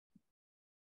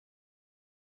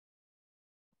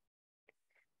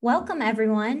Welcome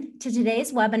everyone to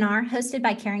today's webinar hosted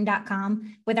by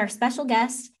Caring.com with our special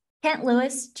guest, Kent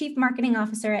Lewis, Chief Marketing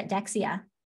Officer at Deksia.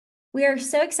 We are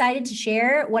so excited to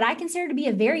share what I consider to be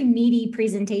a very meaty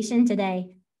presentation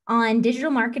today on digital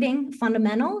marketing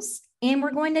fundamentals, and we're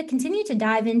going to continue to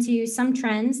dive into some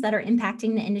trends that are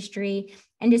impacting the industry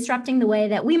and disrupting the way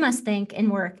that we must think and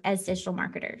work as digital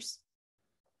marketers.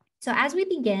 So as we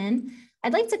begin,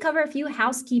 I'd like to cover a few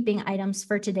housekeeping items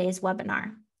for today's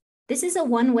webinar. This is a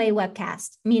one-way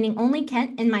webcast, meaning only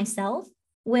Kent and myself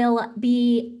will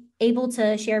be able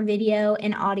to share video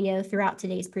and audio throughout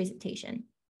today's presentation.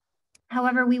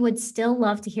 However, we would still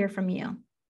love to hear from you.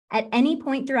 At any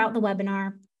point throughout the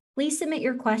webinar, please submit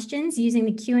your questions using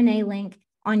the Q&A link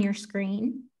on your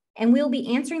screen, and we'll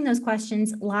be answering those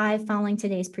questions live following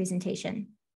today's presentation.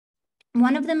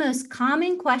 One of the most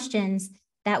common questions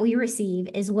that we receive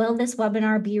is, will this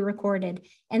webinar be recorded?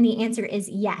 And the answer is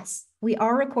yes. We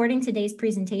are recording today's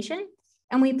presentation,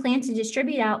 and we plan to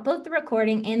distribute out both the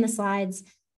recording and the slides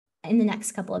in the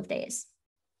next couple of days.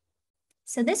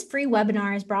 So this free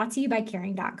webinar is brought to you by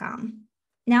Caring.com.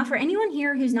 Now, for anyone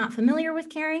here who's not familiar with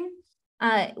Caring,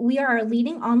 we are a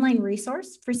leading online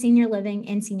resource for senior living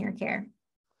and senior care.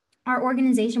 Our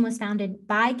organization was founded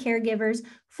by caregivers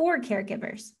for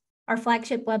caregivers. Our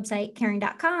flagship website,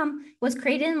 Caring.com, was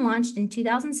created and launched in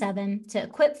 2007 to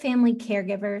equip family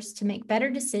caregivers to make better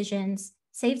decisions,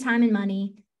 save time and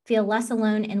money, feel less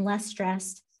alone and less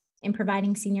stressed in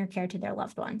providing senior care to their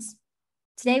loved ones.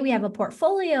 Today, we have a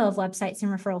portfolio of websites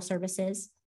and referral services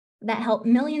that help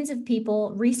millions of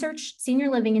people research senior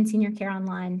living and senior care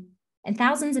online, and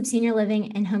thousands of senior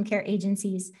living and home care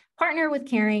agencies partner with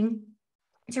Caring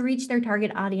to reach their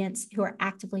target audience who are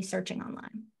actively searching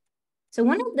online. So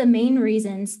one of the main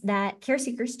reasons that care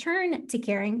seekers turn to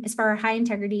Caring is for our high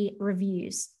integrity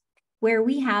reviews, where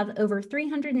we have over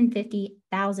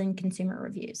 350,000 consumer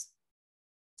reviews.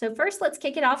 So first, let's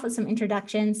kick it off with some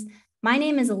introductions. My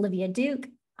name is Olivia Duke.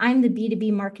 I'm the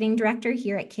B2B Marketing Director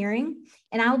here at Caring,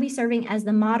 and I will be serving as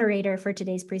the moderator for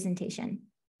today's presentation.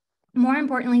 More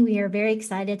importantly, we are very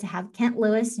excited to have Kent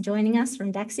Lewis joining us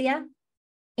from Deksia.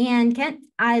 And Kent,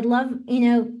 I'd love,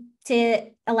 to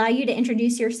allow you to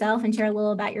introduce yourself and share a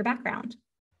little about your background.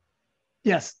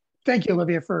 Yes, thank you,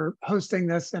 Olivia, for hosting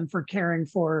this and for Caring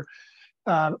for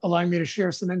allowing me to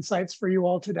share some insights for you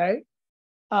all today.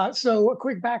 So a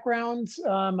quick background,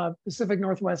 I'm a Pacific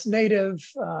Northwest native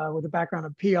with a background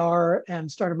in PR and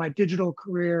started my digital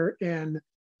career in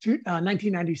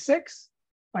 1996.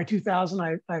 By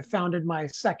 2000, I founded my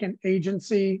second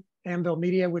agency, Anvil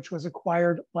Media, which was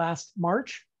acquired last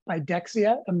March by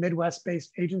Deksia, a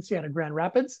Midwest-based agency out of Grand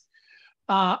Rapids.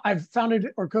 I've founded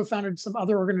or co-founded some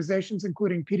other organizations,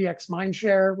 including PDX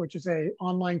Mindshare, which is an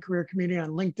online career community on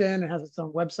LinkedIn. It has its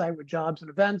own website with jobs and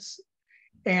events.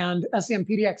 And SEM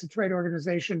PDX, a trade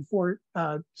organization for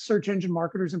search engine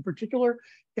marketers in particular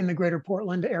in the greater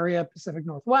Portland area, Pacific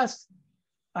Northwest.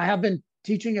 I have been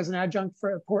teaching as an adjunct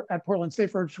at Portland State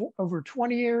for over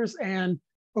 20 years and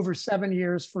over 7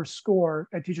 years for SCORE.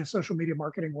 I teach a social media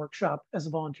marketing workshop as a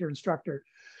volunteer instructor.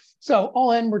 So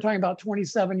all in, we're talking about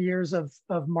 27 years of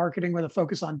marketing with a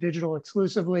focus on digital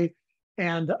exclusively.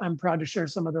 And I'm proud to share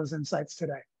some of those insights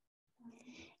today.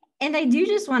 And I do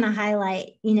just want to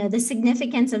highlight, the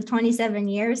significance of 27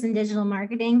 years in digital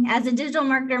marketing. As a digital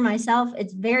marketer myself,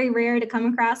 it's very rare to come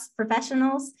across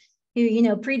professionals who,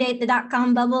 predate the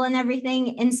dot-com bubble and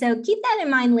everything. And so keep that in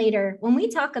mind later when we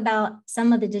talk about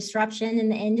some of the disruption in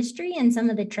the industry and some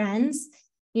of the trends.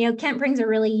 Kent brings a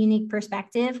really unique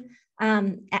perspective,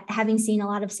 having seen a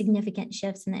lot of significant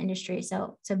shifts in the industry.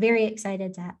 So very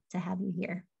excited to have you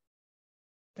here.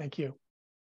 Thank you.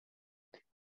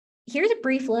 Here's a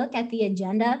brief look at the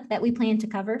agenda that we plan to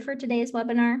cover for today's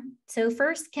webinar. So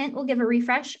first, Kent will give a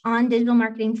refresh on digital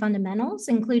marketing fundamentals,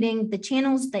 including the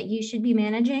channels that you should be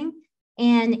managing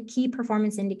and key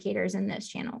performance indicators in those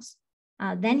channels.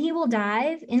 Then he will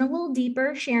dive in a little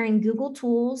deeper, sharing Google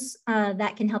tools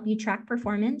that can help you track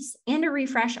performance and a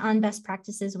refresh on best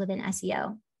practices within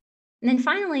SEO. And then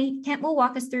finally, Kent will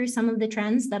walk us through some of the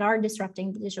trends that are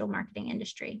disrupting the digital marketing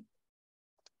industry.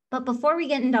 But before we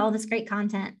get into all this great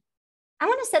content, I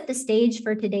want to set the stage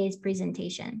for today's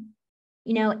presentation.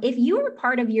 If you are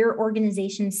part of your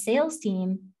organization's sales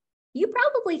team, you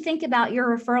probably think about your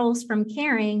referrals from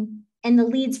Caring and the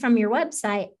leads from your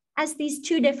website as these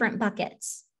two different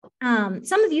buckets.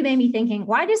 Some of you may be thinking,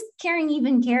 why does Caring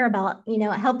even care about,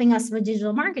 helping us with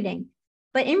digital marketing?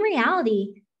 But in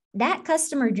reality, that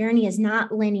customer journey is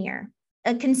not linear.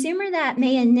 A consumer that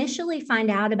may initially find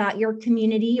out about your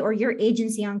community or your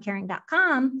agency on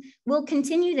Caring.com will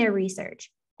continue their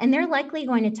research. and they're likely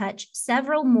going to touch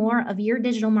several more of your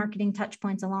digital marketing touch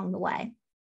points along the way.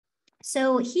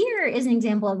 So here is an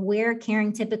example of where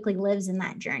caring typically lives in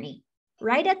that journey,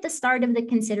 right at the start of the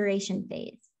consideration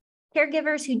phase.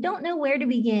 Caregivers who don't know where to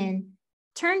begin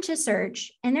turn to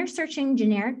search, and they're searching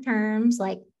generic terms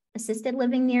like assisted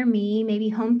living near me, maybe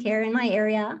home care in my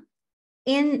area,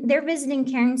 and they're visiting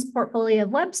Caring's portfolio of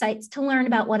websites to learn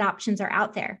about what options are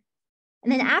out there.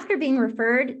 And then after being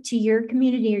referred to your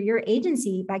community or your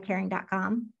agency by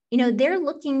Caring.com, they're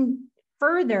looking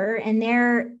further and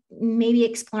they're maybe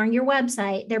exploring your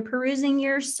website, they're perusing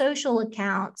your social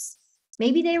accounts.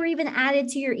 Maybe they were even added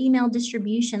to your email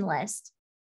distribution list.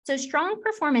 So strong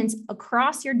performance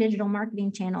across your digital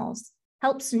marketing channels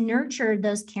helps nurture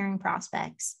those caring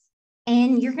prospects.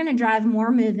 And you're going to drive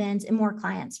more move-ins and more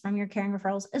clients from your caring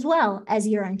referrals as well as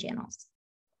your own channels.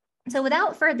 So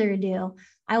without further ado,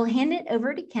 I will hand it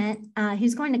over to Kent,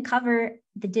 who's going to cover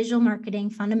the digital marketing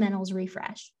fundamentals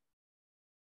refresh.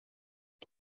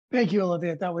 Thank you,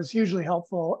 Olivia. That was hugely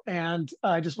helpful. And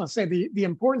I just want to say the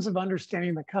importance of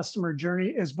understanding the customer journey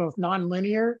is both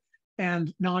nonlinear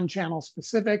and non-channel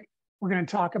specific. We're going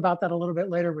to talk about that a little bit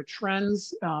later with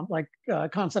trends, like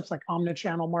concepts like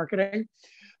omnichannel marketing.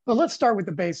 But let's start with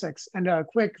the basics and a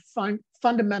quick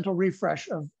fundamental refresh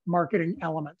of marketing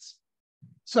elements.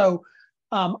 So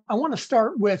I want to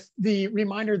start with the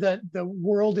reminder that the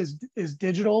world is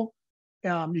digital.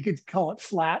 You could call it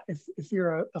flat. If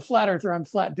you're a flat earther, I'm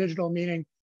flat digital, meaning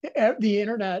the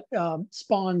internet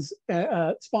spawns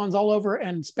all over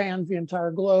and spans the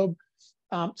entire globe.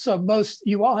 So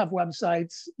you all have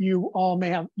websites. You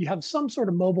have some sort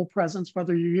of mobile presence,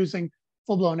 whether you're using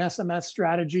full-blown SMS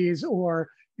strategies or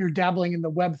you're dabbling in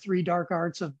the Web3 dark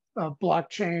arts of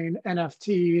blockchain,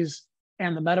 NFTs,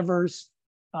 and the metaverse.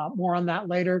 More on that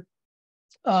later.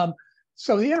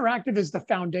 So the interactive is the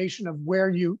foundation of where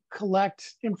you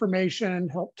collect information,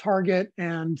 help target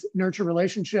and nurture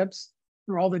relationships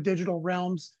through all the digital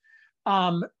realms,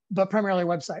 but primarily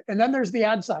website. And then there's the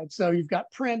ad side. So you've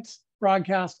got print,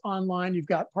 broadcast, online. You've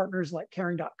got partners like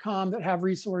Caring.com that have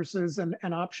resources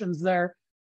and options there.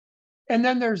 And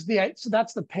then there's so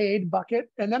that's the paid bucket.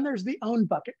 And then there's the owned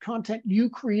bucket, content you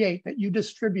create that you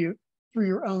distribute through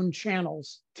your own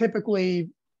channels. Typically,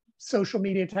 social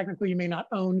media, technically, you may not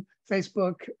own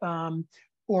Facebook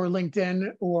or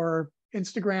LinkedIn or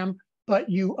Instagram, but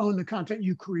you own the content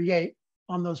you create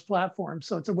on those platforms.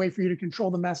 So it's a way for you to control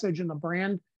the message and the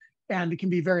brand, and it can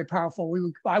be very powerful.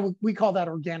 We call that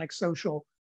organic social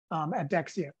at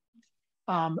Deksia.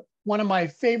 One of my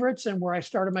favorites and where I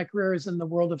started my career is in the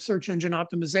world of search engine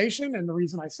optimization. And the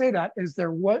reason I say that is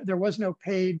there was no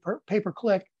paid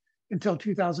pay-per-click until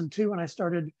 2002 when I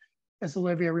started, as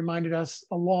Olivia reminded us,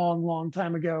 a long, long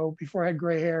time ago before I had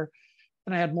gray hair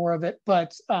and I had more of it.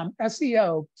 But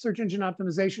SEO, search engine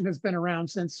optimization, has been around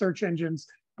since search engines,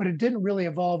 but it didn't really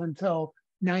evolve until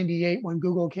 98 when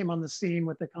Google came on the scene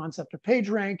with the concept of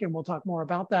PageRank, and we'll talk more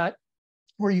about that,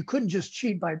 where you couldn't just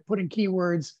cheat by putting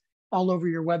keywords all over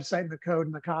your website and the code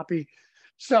and the copy.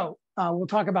 So we'll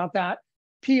talk about that.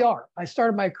 PR. I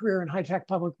started my career in high-tech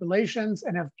public relations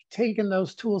and have taken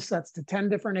those tool sets to 10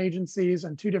 different agencies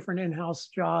and 2 different in-house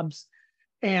jobs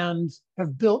and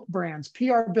have built brands.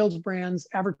 PR builds brands,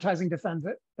 advertising defends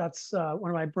it. That's one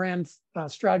of my brand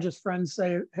strategist friends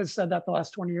has said that the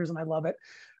last 20 years, and I love it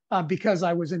because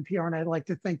I was in PR and I like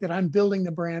to think that I'm building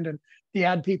the brand and the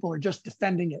ad people are just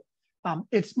defending it.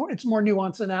 It's more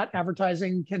nuanced than that.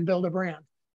 Advertising can build a brand.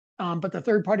 But the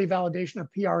third-party validation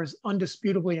of PR is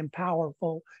undisputably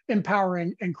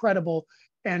empowering, and credible,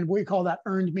 and we call that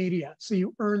earned media. So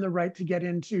you earn the right to get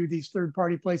into these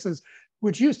third-party places,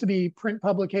 which used to be print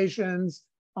publications,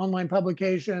 online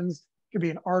publications. It could be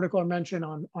an article or mention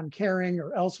on Caring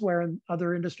or elsewhere in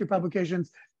other industry publications,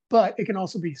 but it can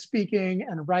also be speaking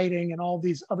and writing and all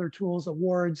these other tools,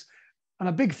 awards. I'm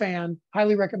a big fan.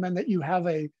 Highly recommend that you have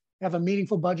a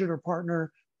meaningful budget or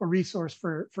partner or resource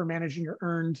for managing your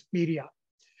earned media.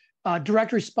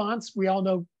 Direct response, we all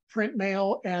know print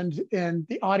mail, and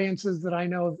the audiences that I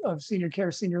know of senior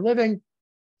care, senior living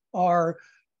are,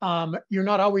 you're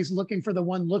not always looking for the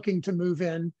one looking to move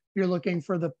in. You're looking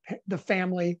for the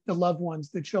family, the loved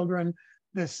ones, the children,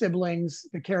 the siblings,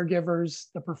 the caregivers,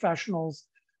 the professionals,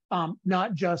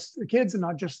 not just the kids and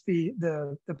not just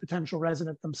the potential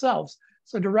resident themselves.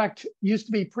 So direct used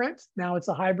to be print, now it's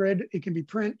a hybrid. It can be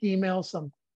print, email,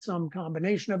 some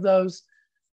combination of those.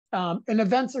 And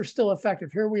events are still effective.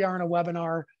 Here we are in a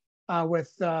webinar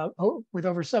with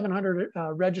over 700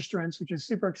 registrants, which is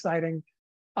super exciting.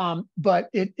 But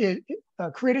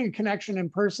creating a connection in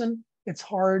person, it's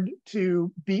hard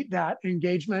to beat that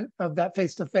engagement of that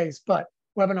face-to-face, but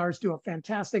webinars do a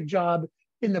fantastic job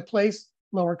in the place,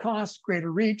 lower cost,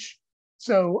 greater reach.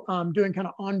 So doing kind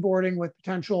of onboarding with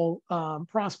potential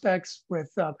prospects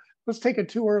with, let's take a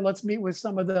tour, let's meet with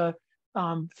some of the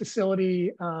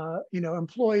facility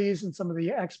employees and some of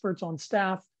the experts on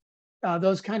staff.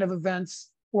 Those kind of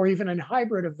events, or even a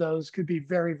hybrid of those, could be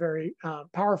very, very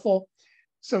powerful.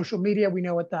 Social media, we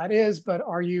know what that is, but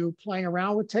are you playing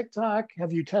around with TikTok?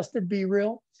 Have you tested Be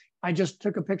Real? I just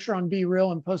took a picture on Be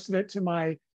Real and posted it to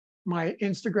my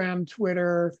Instagram,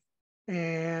 Twitter,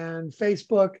 and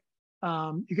Facebook.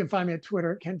 You can find me at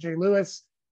Twitter at Kent J. Lewis,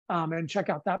 and check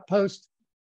out that post.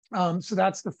 So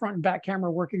that's the front and back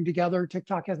camera working together.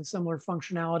 TikTok has a similar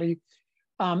functionality.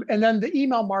 And then the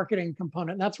email marketing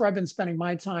component, and that's where I've been spending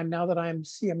my time now that I'm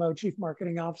CMO, Chief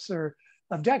Marketing Officer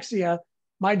of Deksia.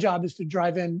 My job is to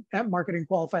drive in marketing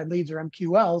qualified leads, or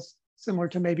MQLs, similar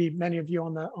to maybe many of you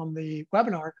on the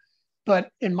webinar. But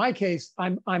in my case,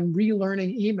 I'm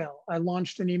relearning email. I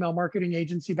launched an email marketing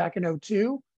agency back in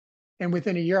 2002, and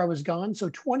within a year I was gone. So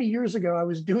 20 years ago, I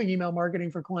was doing email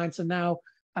marketing for clients, and now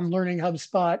I'm learning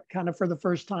HubSpot kind of for the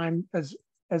first time, as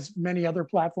many other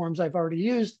platforms I've already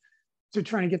used, to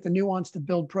try and get the nuance to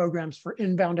build programs for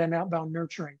inbound and outbound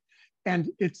nurturing.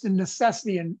 And it's a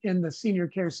necessity in the senior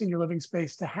care, senior living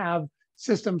space to have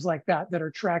systems like that are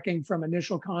tracking from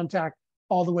initial contact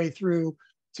all the way through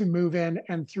to move in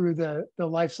and through the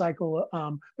life cycle,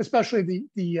 especially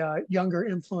the younger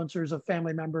influencers of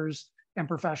family members and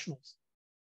professionals.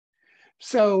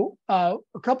 So a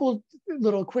couple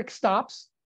little quick stops.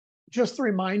 Just a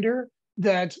reminder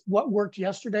that what worked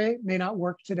yesterday may not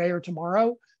work today or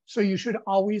tomorrow. So you should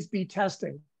always be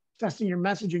testing your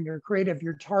messaging, your creative,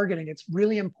 your targeting. It's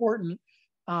really important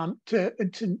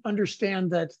to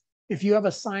understand that if you have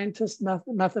a scientist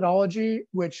methodology,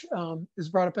 which is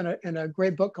brought up in a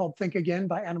great book called Think Again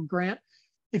by Adam Grant,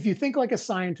 if you think like a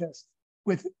scientist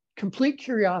with complete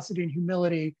curiosity and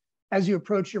humility as you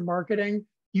approach your marketing,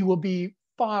 you will be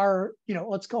far,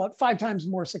 let's call it 5 times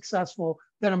more successful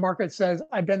than a marketer that says,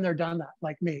 I've been there, done that,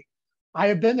 like me. I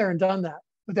have been there and done that,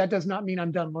 but that does not mean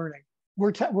I'm done learning.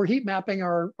 We're heat mapping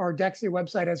our Deksia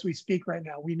website as we speak right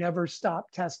now. We never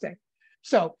stop testing.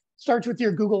 So starts with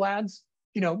your Google ads,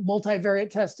 multivariate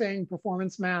testing,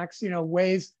 performance max,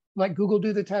 ways like Google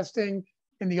do the testing.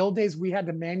 In the old days, we had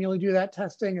to manually do that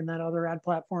testing, and then other ad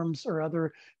platforms or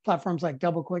other platforms like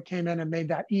DoubleClick came in and made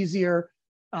that easier.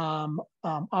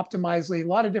 Optimizely, a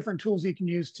lot of different tools you can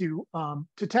use to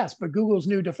test, but Google's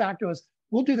new de facto is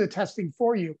we'll do the testing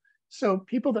for you. So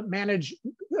people that manage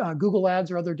Google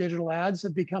ads or other digital ads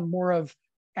have become more of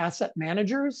asset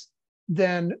managers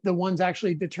than the ones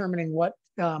actually determining what,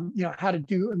 how to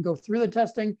do and go through the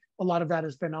testing. A lot of that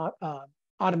has been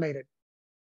automated.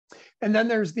 And then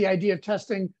there's the idea of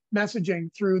testing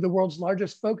messaging through the world's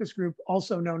largest focus group,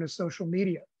 also known as social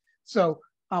media. So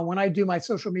when I do my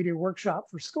social media workshop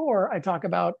for SCORE, I talk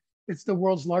about it's the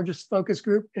world's largest focus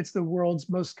group. It's the world's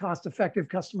most cost-effective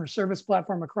customer service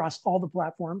platform across all the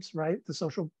platforms, right? The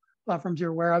social platforms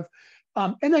you're aware of.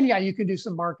 And then, yeah, you can do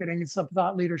some marketing and some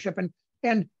thought leadership.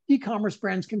 And e-commerce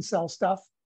brands can sell stuff.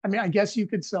 I mean, I guess you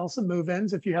could sell some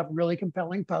move-ins if you have really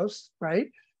compelling posts, right?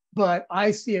 But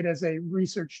I see it as a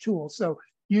research tool. So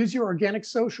use your organic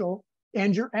social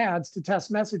and your ads to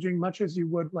test messaging much as you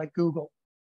would like Google.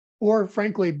 Or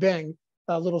frankly, Bing,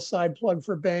 a little side plug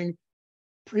for Bing.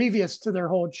 Previous to their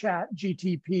whole chat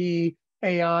GTP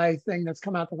AI thing that's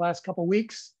come out the last couple of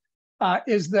weeks,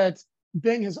 is that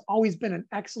Bing has always been an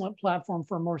excellent platform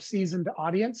for a more seasoned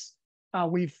audience.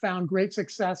 We've found great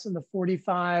success in the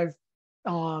 45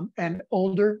 and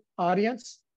older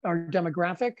audience, our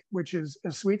demographic, which is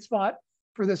a sweet spot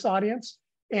for this audience.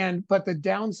 But the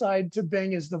downside to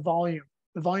Bing is the volume.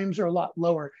 The volumes are a lot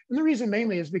lower. And the reason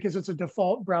mainly is because it's a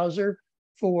default browser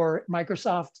for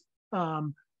Microsoft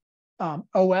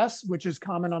OS, which is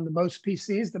common on the most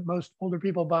PCs that most older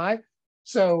people buy.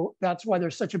 So that's why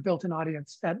there's such a built-in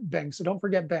audience at Bing. So don't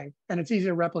forget Bing. And it's easy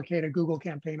to replicate a Google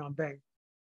campaign on Bing.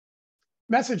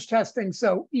 Message testing.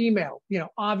 So email,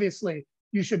 obviously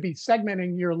you should be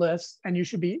segmenting your list, and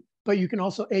but you can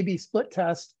also A/B split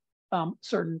test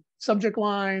certain subject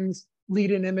lines,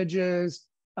 lead-in images,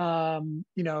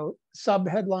 sub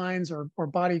headlines or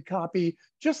body copy,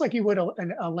 just like you would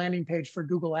a landing page for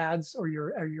Google Ads or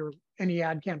your any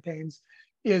ad campaigns.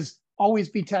 Is always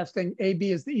be testing.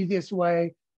 A/B is the easiest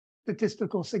way.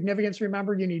 Statistical significance,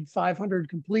 remember, you need 500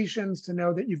 completions to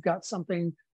know that you've got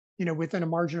something within a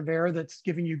margin of error that's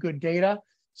giving you good data.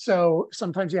 So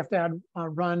sometimes you have to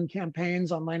run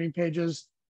campaigns on landing pages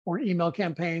or email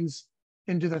campaigns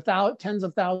into the tens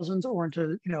of thousands or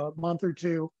into a month or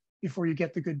two before you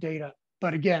get the good data.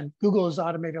 But again, Google has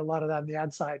automated a lot of that on the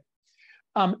ad side.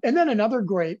 And then another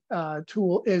great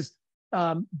tool is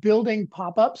building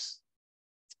pop-ups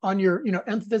on your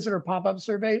nth visitor pop-up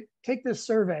survey. Take this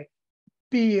survey,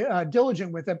 be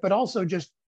diligent with it, but also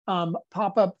just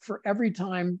pop up for every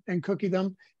time and cookie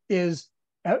them is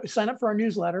sign up for our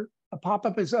newsletter. A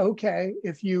pop-up is okay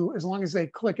as long as they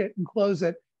click it and close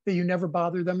it, that you never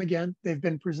bother them again. They've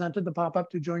been presented the pop-up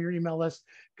to join your email list.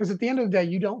 Because at the end of the day,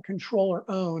 you don't control or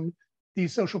own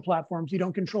these social platforms. You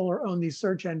don't control or own these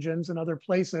search engines and other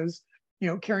places.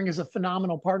 Caring is a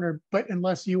phenomenal partner, but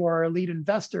unless you are a lead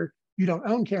investor, you don't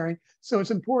own Caring. So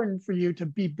it's important for you to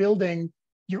be building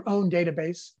your own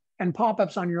database, and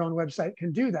pop-ups on your own website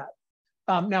can do that.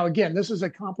 Now, again, this is a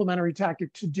complementary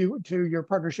tactic to your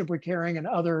partnership with Caring and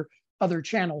other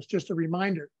channels, just a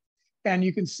reminder. And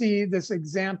you can see this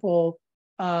example,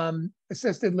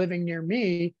 assisted living near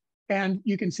me, and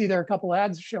you can see there are a couple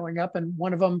ads showing up, and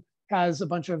one of them has a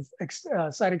bunch of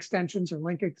site extensions or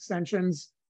link extensions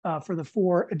for the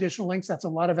 4 additional links. That's a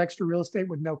lot of extra real estate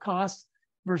with no cost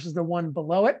versus the one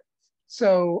below it.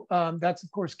 So that's,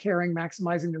 of course, Caring,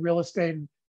 maximizing the real estate and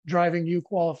driving you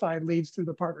qualified leads through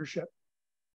the partnership.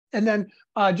 And then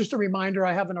just a reminder,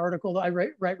 I have an article that I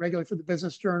write regularly for the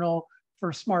Business Journal,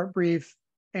 for Smart Brief,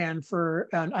 and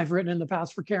I've written in the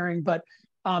past for Caring. But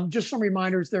just some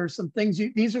reminders, there are some things,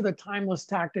 these are the timeless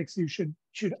tactics you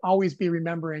should always be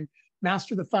remembering.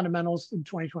 Master the fundamentals in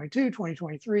 2022,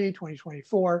 2023,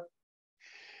 2024.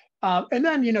 And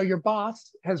then, your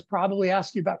boss has probably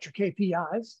asked you about your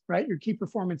KPIs, right? Your key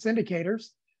performance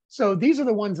indicators. So these are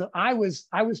the ones that I was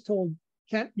told,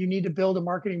 Kent, you need to build a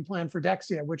marketing plan for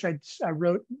Deksia, which I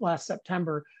wrote last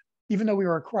September. Even though we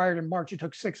were acquired in March, it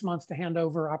took 6 months to hand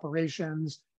over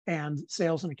operations and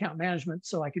sales and account management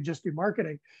so I could just do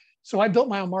marketing. So I built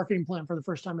my own marketing plan for the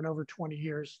first time in over 20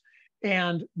 years.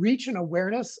 And reach and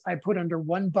awareness, I put under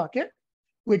one bucket,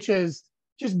 which is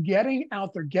just getting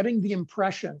out there, getting the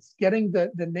impressions, getting the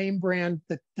name brand,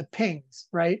 the pings,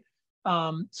 right?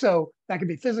 So that could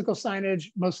be physical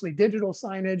signage, mostly digital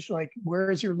signage, like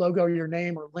where is your logo, your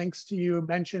name, or links to you,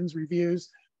 mentions, reviews,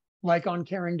 like on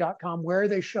caring.com, where are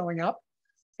they showing up?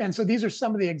 And so these are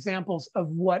some of the examples of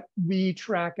what we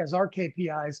track as our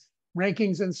KPIs: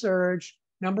 rankings in search,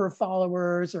 number of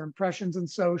followers or impressions in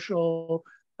social,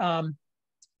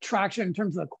 traction in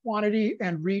terms of the quantity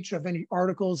and reach of any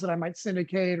articles that I might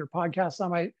syndicate or podcasts I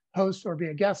might host or be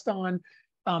a guest on,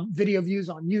 video views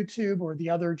on YouTube or the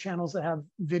other channels that have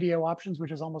video options,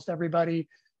 which is almost everybody,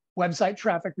 website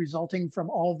traffic resulting from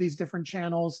all of these different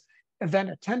channels, event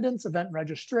attendance, event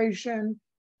registration,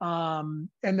 and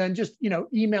then just,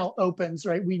 email opens,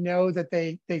 right? We know that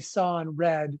they saw and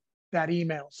read that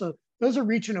email. So those are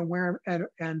reach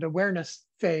and awareness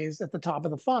phase at the top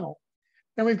of the funnel.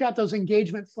 Then we've got those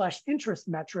engagement/interest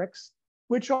metrics,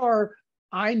 which are,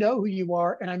 I know who you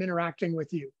are and I'm interacting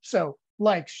with you. So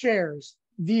likes, shares,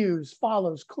 views,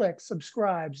 follows, clicks,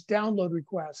 subscribes, download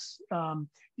requests,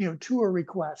 tour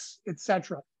requests,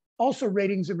 etc. Also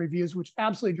ratings and reviews, which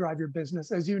absolutely drive your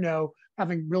business. As you know,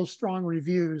 having real strong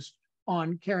reviews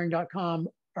on caring.com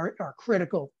are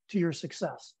critical to your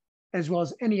success, as well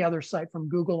as any other site from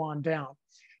Google on down.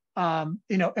 And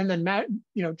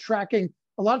then, tracking.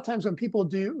 A lot of times when people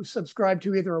do subscribe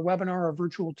to either a webinar or a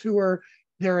virtual tour,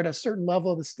 they're at a certain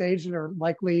level of the stage that are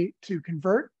likely to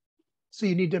convert. So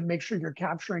you need to make sure you're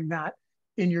capturing that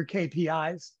in your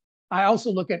KPIs. I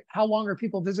also look at how long are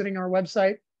people visiting our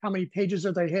website, how many pages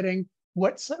are they hitting,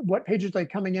 what pages are they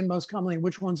coming in most commonly, and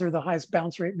which ones are the highest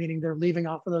bounce rate, meaning they're leaving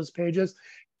off of those pages.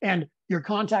 And your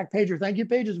contact page or thank you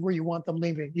page is where you want them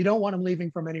leaving. You don't want them leaving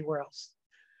from anywhere else.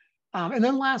 And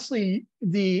then lastly,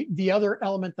 the other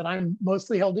element that I'm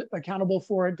mostly held accountable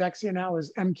for at Deksia now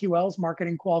is MQLs,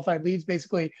 marketing qualified leads,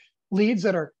 basically leads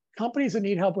that are companies that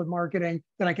need help with marketing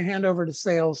that I can hand over to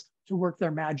sales to work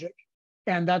their magic.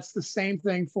 And that's the same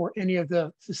thing for any of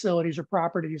the facilities or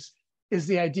properties, is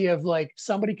the idea of like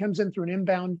somebody comes in through an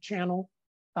inbound channel,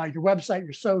 your website,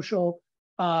 your social,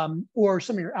 or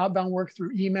some of your outbound work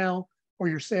through email or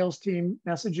your sales team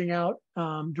messaging out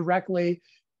directly.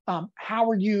 How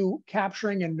are you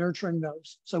capturing and nurturing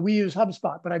those? So we use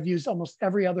HubSpot, but I've used almost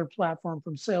every other platform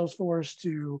from Salesforce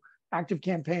to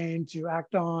ActiveCampaign to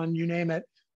Acton, you name it,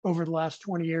 over the last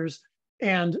 20 years.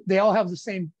 And they all have the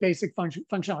same basic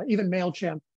functionality. Even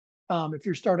MailChimp, if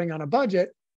you're starting on a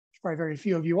budget, which probably very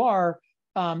few of you are,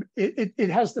 it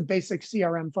has the basic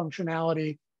CRM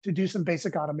functionality to do some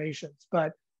basic automations.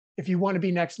 But if you want to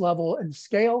be next level and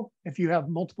scale, if you have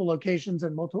multiple locations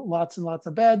and lots and lots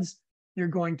of beds, you're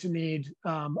going to need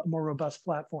a more robust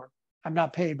platform. I'm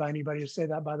not paid by anybody to say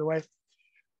that, by the way.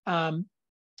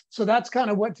 So that's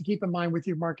kind of what to keep in mind with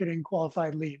your marketing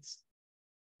qualified leads.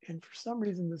 And for some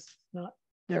reason, this is not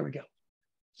There we go.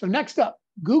 So next up,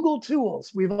 Google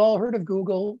tools. We've all heard of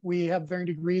Google. We have varying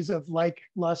degrees of like,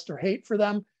 lust, or hate for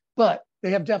them, but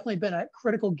they have definitely been a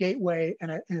critical gateway and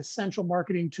an essential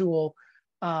marketing tool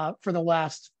for the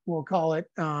last, we'll call it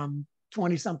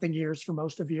 20-something years for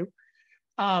most of you.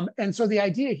 And so the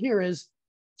idea here is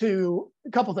a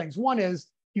couple things. One is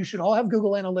you should all have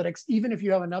Google Analytics. Even if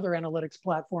you have another analytics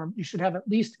platform, you should have at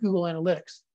least Google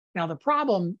Analytics. Now, the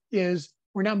problem is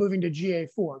we're now moving to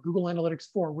GA4, Google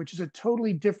Analytics 4, which is a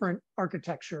totally different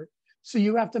architecture. So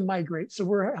you have to migrate. So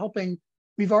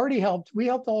we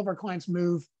helped all of our clients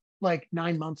move like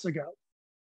 9 months ago,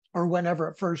 or whenever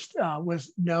it first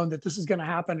was known that this is going to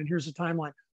happen and here's the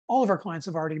timeline. All of our clients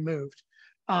have already moved.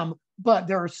 But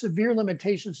there are severe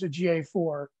limitations to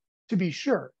GA4, to be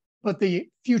sure, but the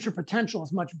future potential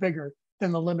is much bigger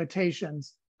than the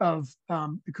limitations of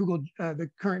the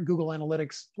current Google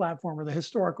Analytics platform, or the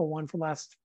historical one for the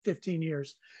last 15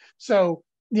 years. So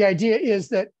the idea is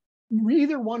that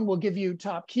either one will give you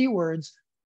top keywords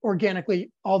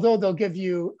organically, although they'll give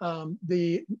you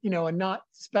a not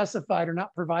specified or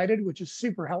not provided, which is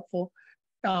super helpful.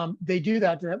 They do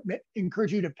that to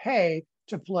encourage you to pay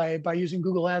to play by using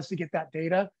Google Ads to get that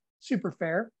data. Super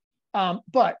fair.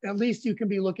 But at least you can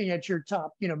be looking at your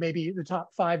top, maybe the top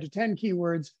 5 to 10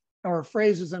 keywords or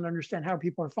phrases and understand how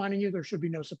people are finding you. There should be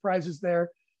no surprises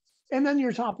there. And then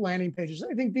your top landing pages.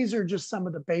 I think these are just some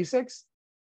of the basics.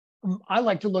 I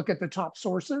like to look at the top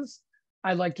sources.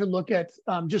 I like to look at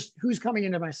just who's coming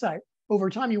into my site. Over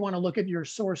time, you want to look at your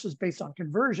sources based on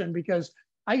conversion, because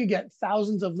I could get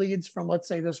thousands of leads from, let's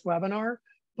say, this webinar,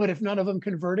 but if none of them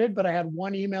converted, but I had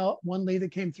one lead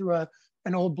that came through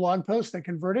an old blog post that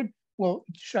converted, well,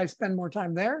 should I spend more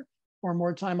time there or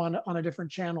more time on a different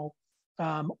channel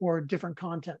or different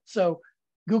content? So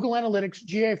Google Analytics,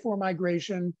 GA4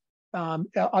 migration.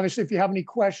 Obviously, if you have any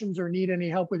questions or need any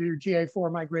help with your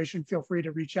GA4 migration, feel free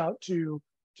to reach out to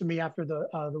me after the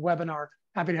webinar.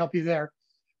 Happy to help you there.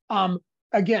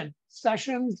 Again,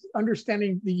 sessions,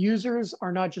 understanding the users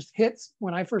are not just hits.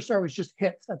 When I first started, it was just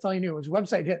hits. That's all you knew, it was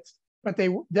website hits. But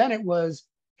then it was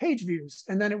page views,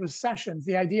 and then it was sessions.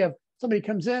 The idea of somebody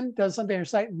comes in, does something on your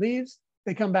site and leaves,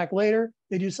 they come back later,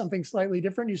 they do something slightly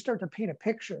different, you start to paint a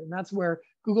picture. And that's where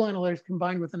Google Analytics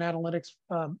combined with an analytics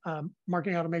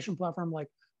marketing automation platform like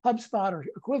HubSpot or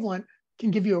equivalent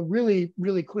can give you a really,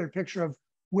 really clear picture of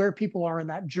where people are in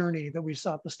that journey that we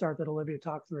saw at the start that Olivia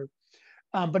talked through.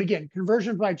 But again,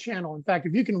 conversion by channel. In fact,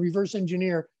 if you can reverse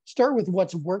engineer, start with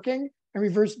what's working and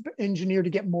reverse engineer to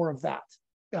get more of that.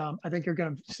 I think you're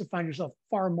going to find yourself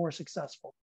far more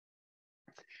successful.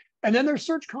 And then there's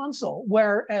Search Console,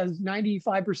 whereas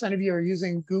 95% of you are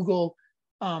using Google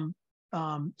Google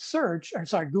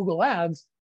Ads,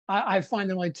 I find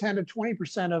that only 10 to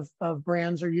 20% of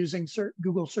brands are using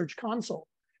Google Search Console.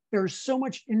 There's so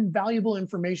much invaluable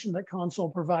information that Console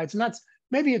provides, and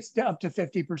maybe it's up to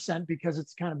 50% because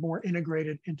it's kind of more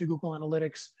integrated into Google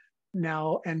Analytics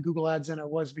now and Google Ads than it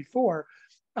was before.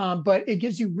 But it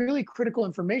gives you really critical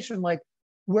information, like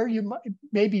where you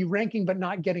may be ranking but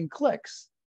not getting clicks.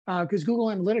 Because Google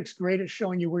Analytics is great at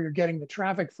showing you where you're getting the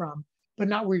traffic from, but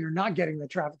not where you're not getting the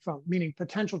traffic from, meaning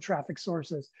potential traffic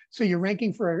sources. So you're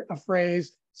ranking for a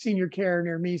phrase, senior care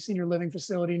near me, senior living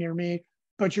facility near me,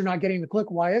 but you're not getting the click.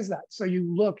 Why is that? So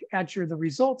you look at the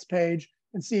results page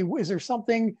and see, is there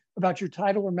something about your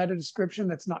title or meta description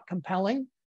that's not compelling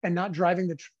and not driving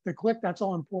the click? That's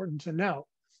all important to know.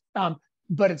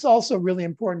 But it's also really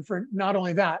important for not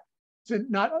only that, to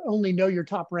not only know your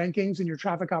top rankings and your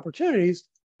traffic opportunities,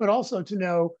 but also to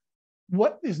know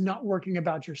what is not working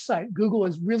about your site. Google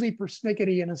is really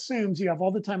persnickety and assumes you have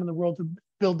all the time in the world to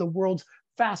build the world's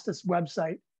fastest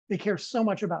website. They care so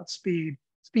much about speed.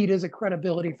 Speed is a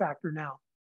credibility factor now.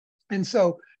 And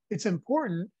so it's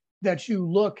important that you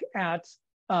look at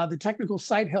the technical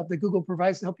site help that Google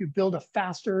provides to help you build a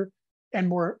faster and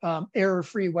more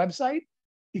error-free website,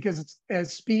 because it's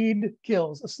as speed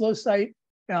kills. A slow site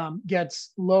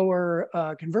gets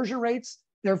lower conversion rates.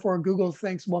 Therefore, Google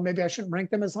thinks, well, maybe I shouldn't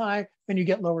rank them as high. Then you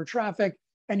get lower traffic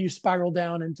and you spiral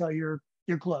down until you're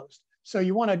closed. So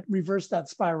you want to reverse that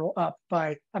spiral up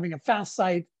by having a fast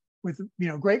site with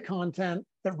great content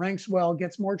that ranks well,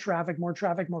 gets more traffic, more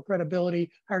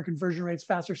credibility, higher conversion rates,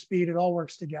 faster speed. It all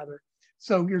works together.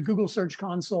 So your Google Search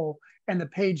Console and the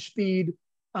page speed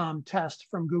test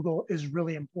from Google is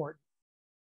really important.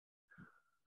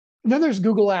 And then there's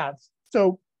Google Ads.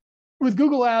 So with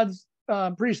Google Ads,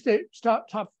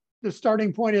 the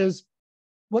starting point is,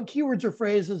 what keywords or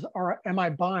phrases am I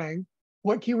buying?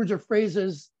 What keywords or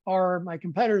phrases are my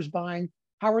competitors buying?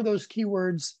 How are those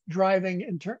keywords driving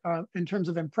in terms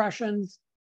of impressions,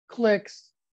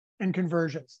 clicks, and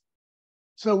conversions?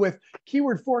 So with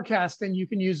keyword forecasting, you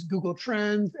can use Google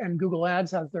Trends, and Google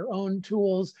Ads has their own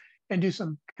tools, and do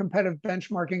some competitive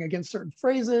benchmarking against certain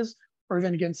phrases, or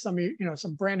even against some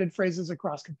branded phrases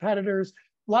across competitors.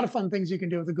 A lot of fun things you can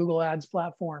do with the Google Ads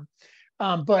platform.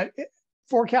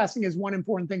 Forecasting is one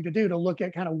important thing to do, to look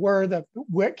at kind of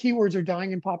what keywords are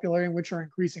dying in popularity and which are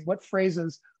increasing, what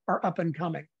phrases are up and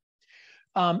coming.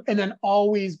 And then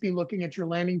always be looking at your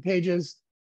landing pages.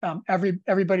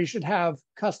 Everybody should have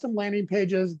custom landing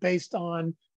pages based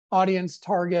on audience,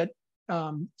 target,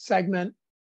 segment,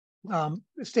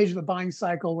 stage of the buying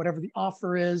cycle, whatever the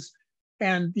offer is.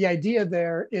 And the idea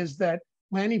there is that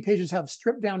landing pages have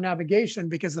stripped down navigation,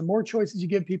 because the more choices you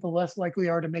give people, less likely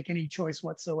are to make any choice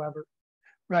whatsoever,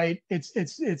 right?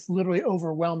 It's literally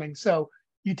overwhelming. So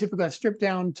you typically have stripped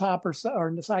down top or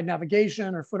side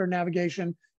navigation or footer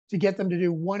navigation to get them to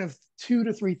do one of 2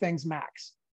 to 3 things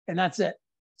max, and that's it.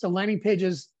 So landing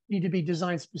pages need to be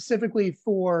designed specifically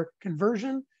for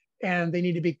conversion, and they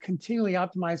need to be continually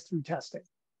optimized through testing.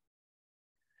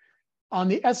 On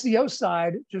the SEO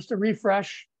side, just a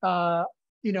refresh, I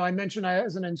mentioned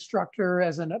as an instructor,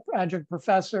 as an adjunct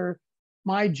professor,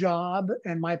 my job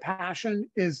and my passion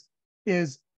is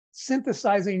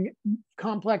synthesizing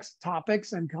complex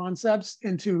topics and concepts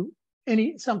into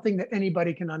something that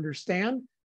anybody can understand.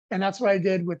 And that's what I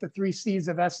did with the 3 C's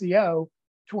of SEO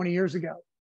 20 years ago.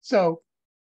 So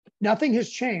nothing has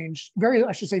changed. Very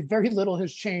little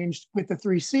has changed with the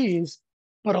 3 C's,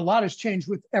 but a lot has changed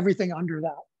with everything under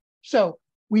that. So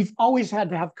we've always had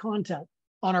to have content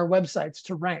on our websites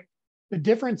to rank. The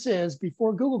difference is,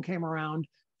 before Google came around,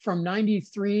 from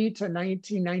 93 to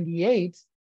 1998,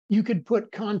 you could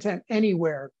put content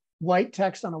anywhere, white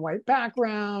text on a white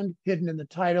background, hidden in the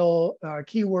title,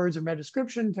 keywords and meta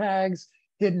description tags,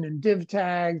 hidden in div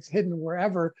tags, hidden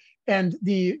wherever. And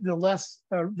the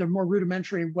more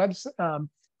rudimentary web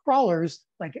crawlers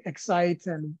like Excite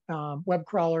and Web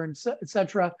Crawler and et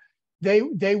cetera,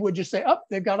 they would just say, oh,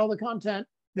 they've got all the content,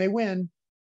 they win.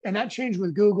 And that changed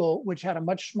with Google, which had a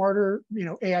much smarter,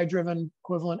 AI-driven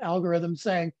equivalent algorithm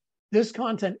saying, this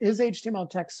content is HTML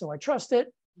text, so I trust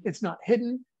it. It's not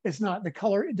hidden. It's not the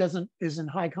color. Is in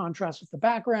high contrast with the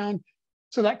background.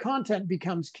 So that content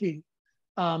becomes key.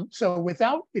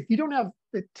 If you don't have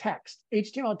the text,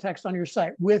 HTML text on your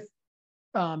site with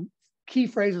key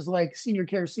phrases like senior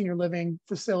care, senior living,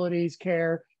 facilities,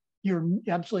 care, you're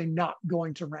absolutely not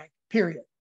going to rank, period.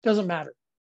 Doesn't matter.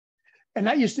 And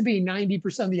that used to be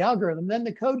 90% of the algorithm. Then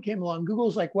the code came along.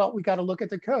 Google's like, well, we got to look at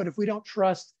the code. If we don't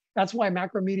trust, that's why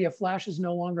Macromedia Flash is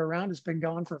no longer around. It's been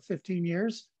gone for 15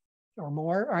 years or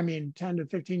more. 10 to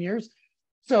 15 years.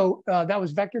 So that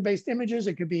was vector-based images.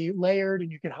 It could be layered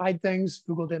and you could hide things.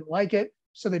 Google didn't like it.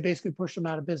 So they basically pushed them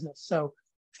out of business. So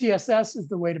CSS is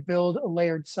the way to build a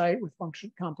layered site with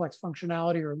complex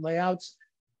functionality or layouts.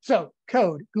 So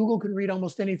code, Google can read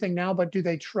almost anything now, but do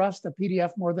they trust a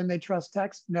PDF more than they trust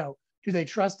text? No. Do they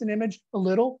trust an image? A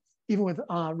little. Even with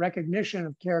recognition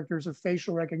of characters or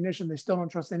facial recognition, they still don't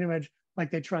trust an image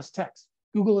like they trust text.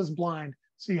 Google is blind.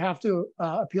 So you have to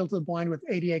appeal to the blind with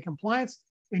ADA compliance.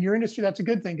 In your industry, that's a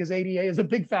good thing, because ADA is a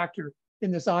big factor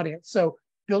in this audience. So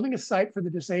building a site for the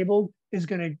disabled is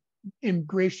going to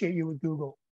ingratiate you with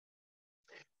Google.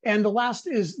 And the last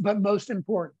is, but most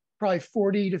important, probably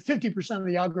 40 to 50% of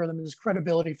the algorithm is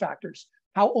credibility factors.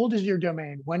 How old is your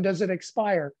domain? When does it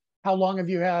expire? How long have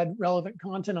you had relevant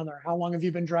content on there? How long have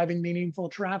you been driving meaningful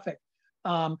traffic?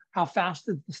 How fast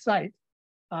is the site?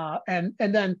 And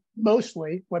then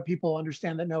mostly what people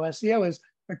understand that know SEO is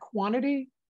the quantity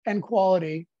and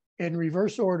quality in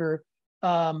reverse order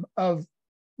of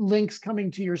links coming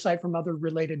to your site from other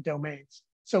related domains.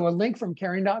 So a link from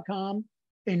caring.com,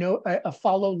 a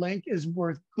follow link is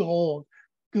worth gold.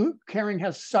 Caring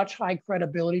has such high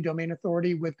credibility, domain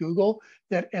authority with Google,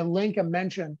 that a link, a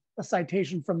mention, a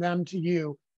citation from them to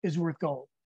you is worth gold.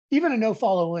 Even a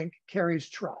no-follow link carries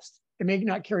trust. It may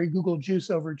not carry Google juice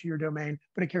over to your domain,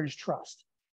 but it carries trust.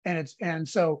 And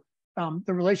so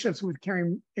the relationships with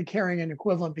caring and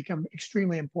equivalent become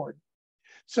extremely important.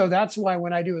 So that's why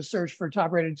when I do a search for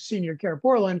top-rated senior care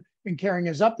Portland and Caring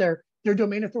is up there, their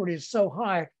domain authority is so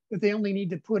high that they only need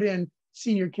to put in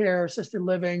senior care, assisted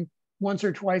living once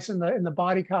or twice in the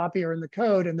body copy or in the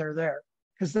code, and they're there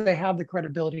because they have the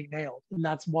credibility nailed. And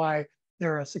that's why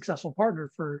they're a successful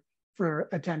partner for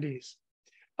attendees.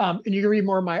 And you can read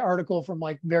more of my article from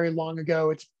like very long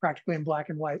ago. It's practically in black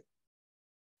and white.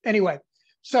 Anyway,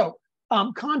 so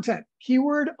content,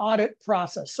 keyword audit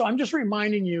process. So I'm just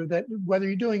reminding you that whether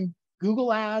you're doing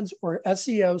Google Ads or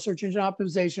SEO, search engine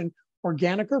optimization,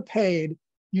 organic or paid,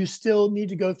 you still need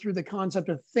to go through the concept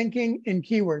of thinking in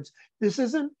keywords. This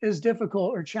isn't as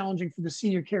difficult or challenging for the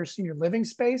senior care, senior living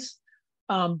space.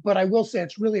 But I will say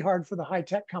it's really hard for the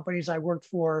high-tech companies I worked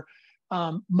for.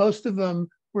 Most of them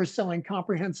were selling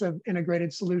comprehensive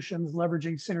integrated solutions,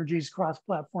 leveraging synergies,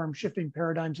 cross-platform, shifting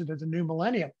paradigms into the new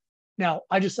millennium. Now,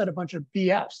 I just said a bunch of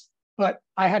BS, but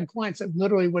I had clients that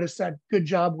literally would have said, good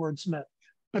job, wordsmith.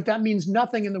 But that means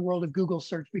nothing in the world of Google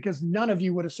search because none of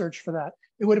you would have searched for that.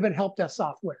 It would have been help desk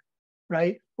software,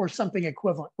 right? Or something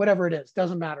equivalent, whatever it is,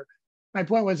 doesn't matter. My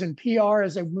point was in PR,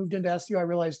 as I moved into SEO, I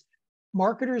realized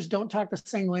marketers don't talk the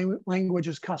same language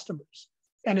as customers.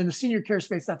 And in the senior care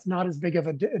space, that's not as big of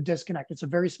a disconnect. It's a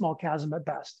very small chasm at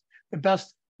best. The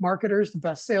best marketers, the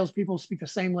best salespeople speak the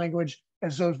same language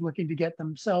as those looking to get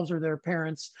themselves or their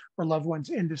parents or loved ones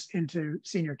into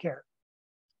senior care.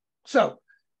 So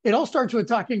it all starts with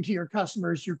talking to your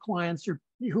customers, your clients, your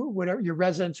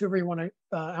residents, however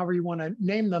you want to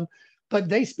name them, but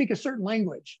they speak a certain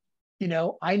language. You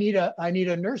know, I need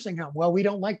a nursing home. Well, we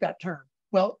don't like that term.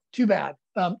 Well, too bad.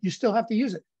 You still have to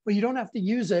use it, but you don't have to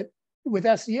use it with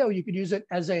SEO. You could use it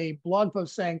as a blog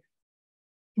post saying,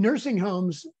 nursing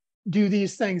homes do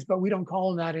these things, but we don't call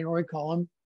them that anymore. We call them,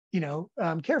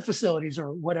 care facilities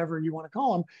or whatever you want to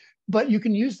call them. But you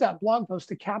can use that blog post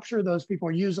to capture those people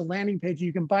or use a landing page.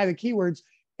 You can buy the keywords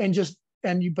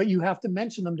but you have to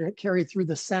mention them to carry through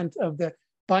the scent of the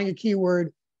buying a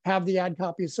keyword, have the ad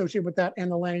copy associated with that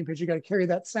and the landing page. You got to carry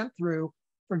that scent through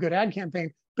for a good ad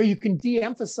campaign. But you can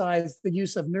de-emphasize the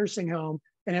use of nursing home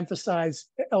and emphasize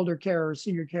elder care or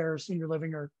senior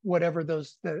living or whatever the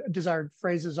desired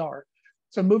phrases are.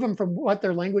 So move them from what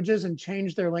their language is and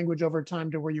change their language over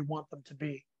time to where you want them to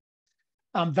be.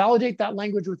 Validate that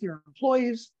language with your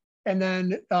employees, and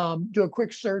then do a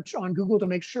quick search on Google to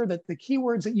make sure that the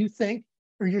keywords that you think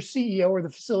or your CEO or the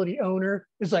facility owner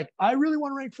is like, I really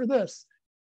want to rank for this.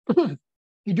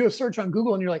 You do a search on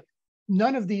Google and you're like,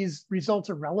 none of these results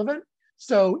are relevant.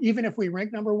 So even if we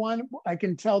rank number one, I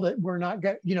can tell that we're not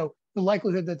getting, the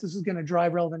likelihood that this is going to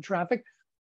drive relevant traffic.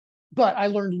 But I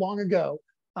learned long ago,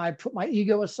 I put my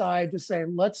ego aside to say,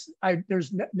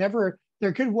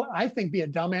 there could, I think, be a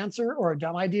dumb answer or a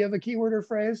dumb idea of a keyword or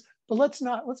phrase, but let's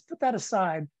put that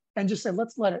aside and just say,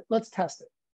 let's test it.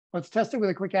 Let's test it with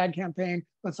a quick ad campaign.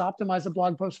 Let's optimize a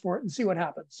blog post for it and see what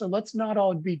happens. So let's not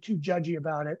all be too judgy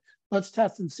about it. Let's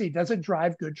test and see, does it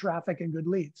drive good traffic and good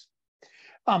leads?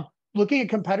 Looking at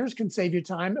competitors can save you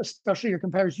time, especially your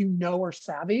competitors are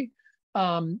savvy.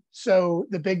 So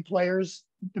the big players,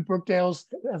 the Brookdales,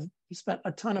 have spent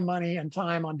a ton of money and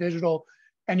time on digital,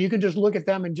 and you can just look at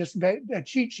them and just a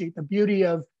cheat sheet. The beauty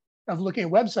of looking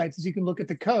at websites is you can look at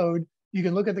the code, you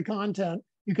can look at the content,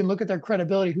 you can look at their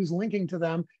credibility, who's linking to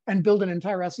them, and build an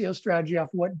entire SEO strategy off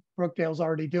what Brookdale's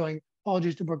already doing.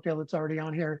 Apologies to Brookdale that's already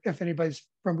on here if anybody's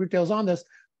from Brookdale's on this,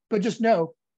 but just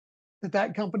know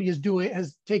that company has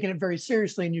taken it very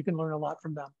seriously, and you can learn a lot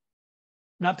from them.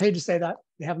 I'm not paid to say that.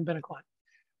 They haven't been a client.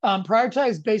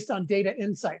 Prioritize based on data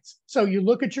insights. So you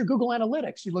look at your Google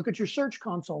Analytics, you look at your Search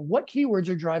Console, what keywords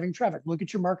are driving traffic? Look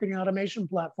at your marketing automation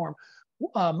platform.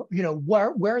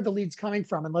 Where are the leads coming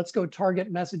from? And let's go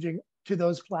target messaging to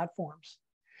those platforms.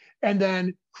 And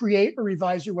then create or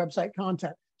revise your website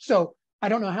content. So I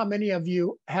don't know how many of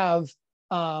you have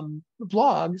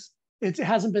blogs. It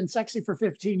hasn't been sexy for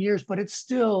 15 years, but it's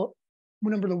still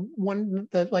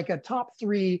like a top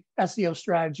 3 SEO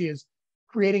strategy is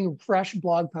creating fresh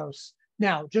blog posts.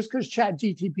 Now, just because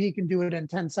ChatGPT can do it in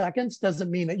 10 seconds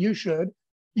doesn't mean that you should.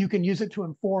 You can use it to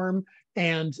inform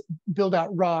and build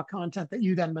out raw content that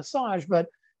you then massage. But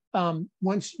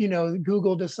once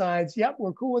Google decides, yep,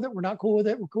 we're cool with it, we're not cool with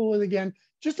it, we're cool with it again,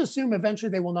 just assume eventually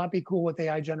they will not be cool with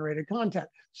AI generated content.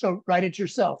 So write it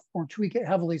yourself or tweak it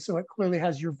heavily so it clearly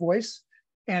has your voice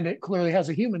and it clearly has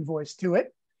a human voice to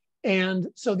it. And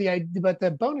so but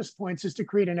the bonus points is to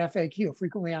create an FAQ,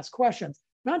 frequently asked questions,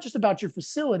 not just about your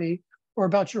facility or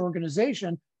about your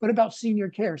organization, but about senior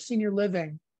care, senior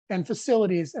living, and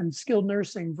facilities and skilled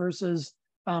nursing versus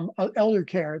elder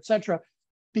care, et cetera,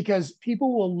 because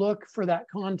people will look for that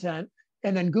content,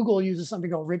 and then Google uses something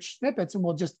called rich snippets, and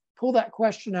we'll just pull that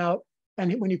question out.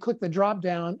 And when you click the drop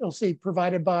down, it'll say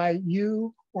provided by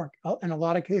you, or in a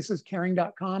lot of cases,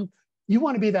 caring.com. You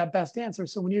want to be that best answer.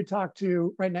 So when you talk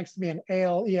to right next to me an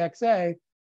ALEXA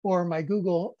or my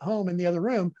Google Home in the other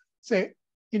room, say,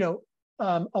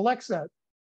 Alexa,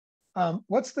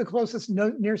 what's the closest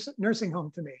nursing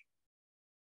home to me?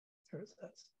 There it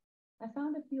says. I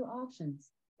found a few options.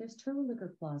 There's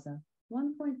Terwilliger Plaza,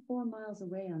 1.4 miles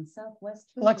away on Southwest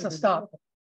Terwilliger. Alexa, stop.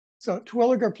 So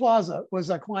Terwilliger Plaza was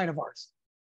a client of ours.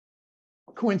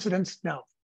 Coincidence? No.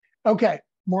 Okay,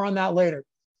 more on that later.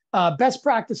 Best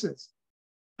practices.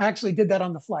 I actually did that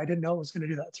on the fly. I didn't know it was going to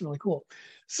do that. It's really cool.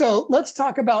 So let's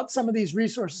talk about some of these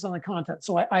resources on the content.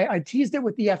 So I teased it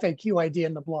with the FAQ idea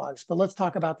in the blogs, but let's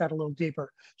talk about that a little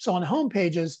deeper. So on home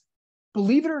pages,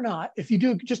 believe it or not, if you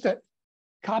do just a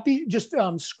copy, just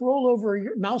scroll over,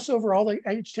 your mouse over all the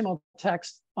HTML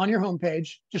text on your home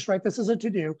page, just write this as a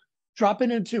to-do, drop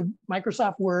it into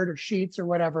Microsoft Word or Sheets or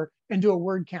whatever, and do a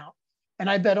word count. And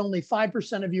I bet only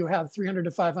 5% of you have 300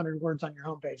 to 500 words on your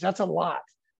homepage. That's a lot.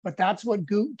 But that's what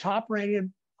top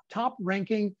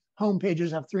ranking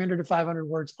homepages have 300 to 500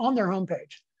 words on their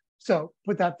homepage. So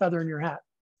put that feather in your hat.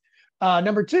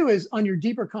 Number two is on your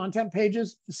deeper content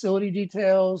pages, facility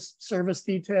details, service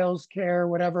details, care,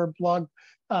 whatever, blog,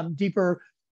 deeper,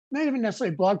 not even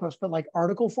necessarily blog posts, but like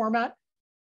article format.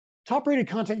 Top rated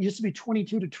content used to be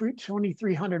 22 to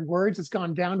 2,300 words. It's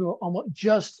gone down to almost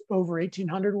just over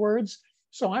 1,800 words.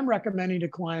 So I'm recommending to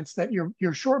clients that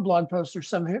your short blog posts are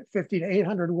 750 to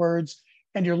 800 words,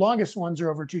 and your longest ones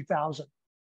are over 2,000.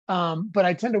 But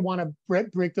I tend to want to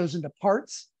break those into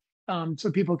parts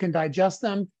so people can digest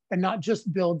them and not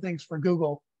just build things for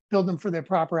Google, build them for their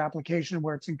proper application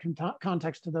where it's in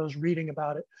context to those reading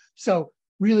about it. So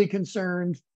really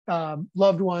concerned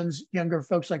loved ones, younger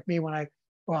folks like me, when I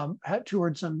had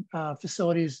toured some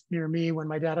facilities near me when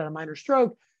my dad had a minor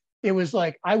stroke, it was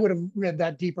like I would have read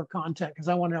that deeper content because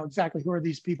I want to know exactly who are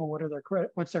these people,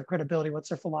 what's their credibility, what's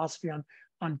their philosophy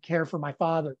on care for my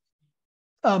father.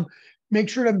 Make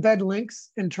sure to embed links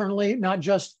internally, not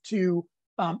just to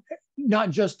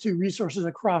resources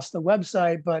across the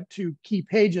website, but to key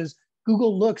pages.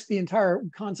 Google looks, the entire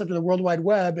concept of the World Wide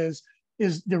Web is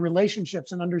the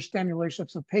relationships and understanding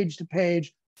relationships of page to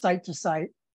page, site to site,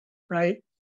 right?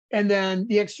 And then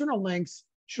the external links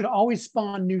should always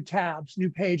spawn new tabs, new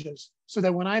pages, so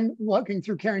that when I'm looking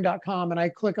through caring.com and I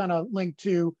click on a link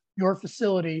to your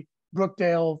facility,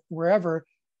 Brookdale, wherever,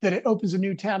 that it opens a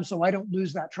new tab so I don't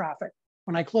lose that traffic.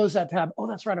 When I close that tab, oh,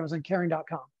 that's right, I was on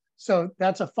caring.com. So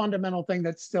that's a fundamental thing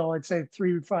that still, I'd say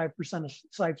 3 to 5% of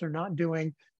sites are not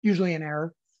doing, usually an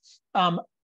error.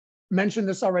 Mentioned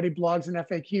this already, blogs and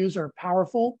FAQs are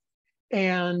powerful.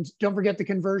 And don't forget the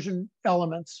conversion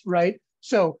elements, right?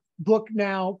 So book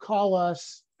now, call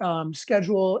us,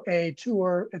 schedule a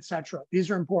tour, etc. These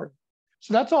are important.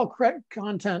 So that's all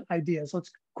content ideas.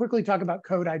 Let's quickly talk about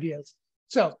code ideas.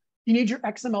 So you need your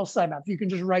XML sitemap. You can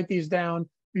just write these down.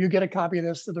 You get a copy of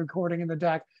this to the recording in the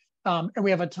deck. And we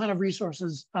have a ton of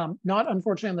resources, not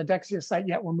unfortunately on the Deksia site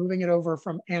yet. We're moving it over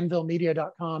from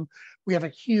anvilmedia.com. We have a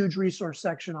huge resource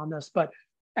section on this, but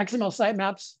XML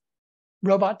sitemaps,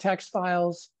 robot text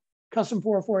files, custom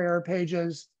 404 error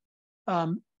pages,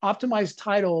 optimized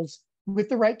titles with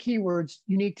the right keywords,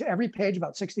 unique to every page,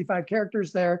 about 65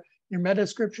 characters there. Your meta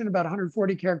description, about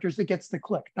 140 characters that gets the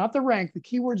click, not the rank. The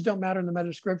keywords don't matter in the meta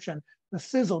description. The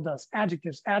sizzle does,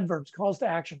 adjectives, adverbs, calls to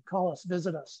action, call us,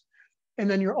 visit us. And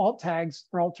then your alt tags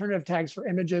or alternative tags for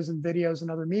images and videos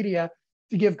and other media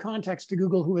to give context to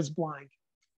Google Who is Blind.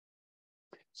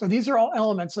 So these are all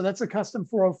elements. So that's a custom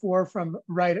 404 from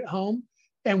right at home.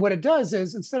 And what it does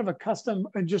is instead of a custom,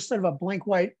 just sort of a blank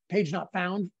white page not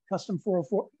found, custom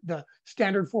 404, the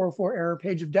standard 404 error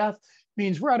page of death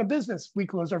means we're out of business. We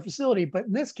close our facility. But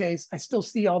in this case, I still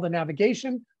see all the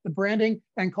navigation, the branding,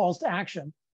 and calls to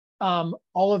action. All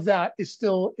of that is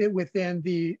still within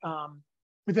the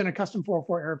within a custom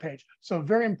 404 error page. So a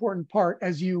very important part,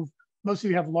 as most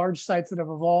of you have large sites that have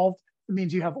evolved, it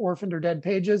means you have orphaned or dead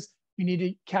pages. You need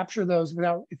to capture those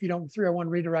without, if you don't 301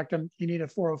 redirect them, you need a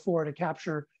 404 to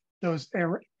capture those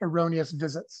erroneous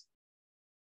visits.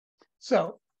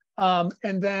 So,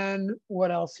 and then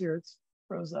what else here? It's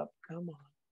froze up, come on.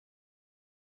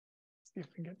 Let's see if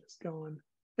we can get this going.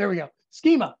 There we go.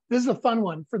 Schema, this is a fun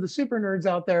one for the super nerds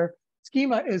out there.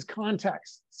 Schema is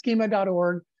context,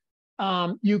 schema.org.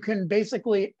 You can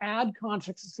basically add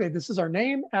context and say, this is our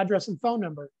name, address, and phone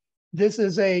number. This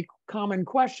is a common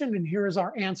question, and here is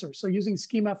our answer. So using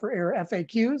schema for error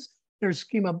FAQs, there's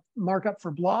schema markup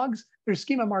for blogs, there's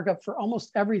schema markup for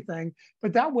almost everything.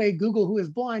 But that way, Google Who is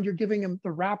Blind, you're giving them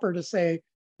the wrapper to say,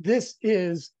 this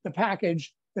is the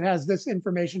package that has this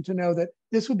information to know that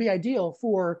this would be ideal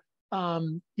for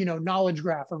knowledge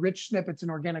graph or rich snippets in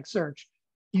organic search.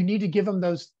 You need to give them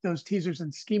those teasers,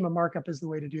 and schema markup is the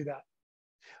way to do that.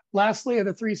 Lastly, of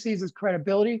the 3 C's is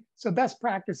credibility. So best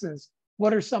practices.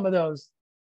 What are some of those?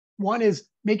 One is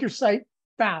make your site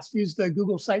fast. Use the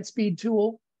Google Site Speed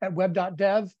tool at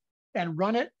web.dev and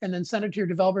run it, and then send it to your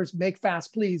developers, make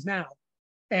fast please now.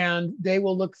 And they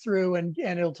will look through and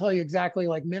it'll tell you exactly,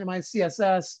 like, minimize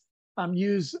CSS,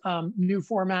 use new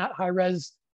format,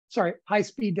 high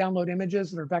speed download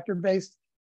images that are vector based.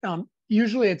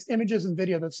 Usually it's images and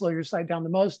video that slow your site down the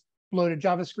most. Bloated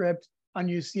JavaScript,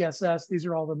 unused CSS. These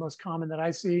are all the most common that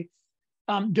I see.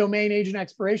 Domain agent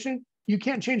expiration. You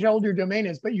can't change how old your domain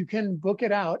is, but you can book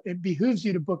it out. It behooves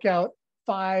you to book out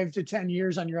 5 to 10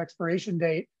 years on your expiration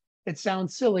date. It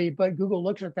sounds silly, but Google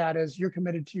looks at that as you're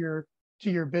committed to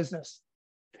your business.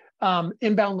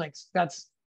 Inbound links.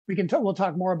 We'll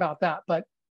talk more about that, but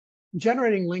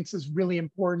generating links is really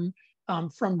important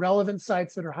from relevant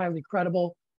sites that are highly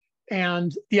credible.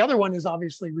 And the other one is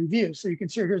obviously reviews. So you can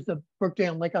see here's the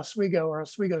Brookdale and Lake Oswego or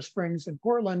Oswego Springs in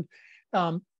Portland.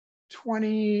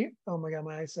 20, oh my God,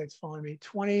 my eyesight's following me.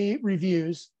 20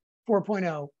 reviews,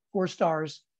 4.0, 4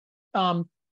 stars. 4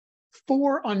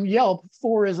 on Yelp,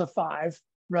 4 is a 5,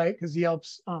 right? Because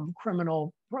Yelp's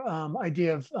criminal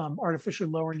idea of artificially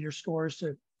lowering your scores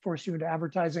to force you into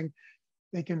advertising,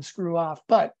 they can screw off.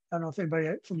 But I don't know if anybody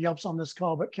from Yelp's on this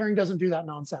call, but Caring doesn't do that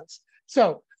nonsense.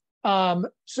 So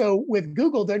with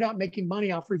Google, they're not making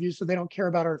money off reviews, so they don't care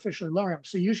about artificially lowering them.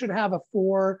 So you should have a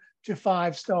 4 to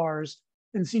 5 stars.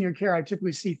 In senior care, I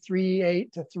typically see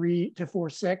 3.8 to 3 to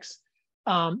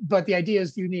 4.6. But the idea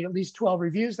is you need at least 12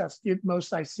 reviews. That's the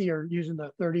most I see are using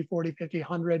the 30, 40, 50,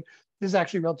 100. This is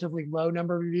actually a relatively low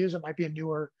number of reviews. It might be a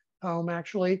newer home,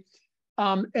 actually.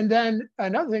 And then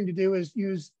another thing to do is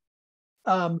use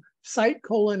site :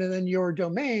 and then your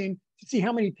domain to see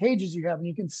how many pages you have. And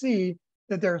you can see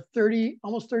that there are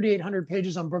almost 3,800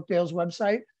 pages on Brookdale's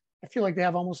website. I feel like they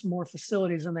have almost more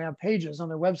facilities than they have pages on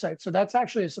their website. So that's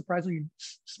actually a surprisingly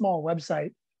small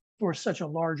website for such a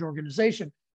large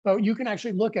organization. But you can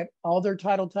actually look at all their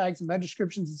title tags and meta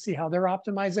descriptions and see how they're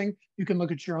optimizing. You can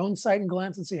look at your own site and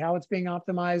glance and see how it's being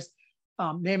optimized.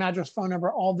 Name, address, phone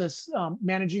number, all this.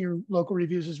 Managing your local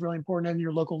reviews is really important, and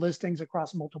your local listings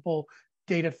across multiple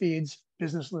data feeds,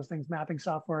 business listings, mapping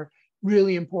software,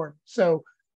 really important. So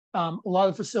a lot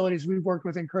of facilities we've worked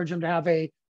with encourage them to have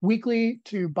a weekly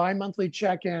to bi-monthly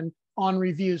check-in on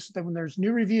reviews, so that when there's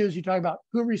new reviews, you talk about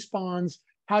who responds,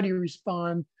 how do you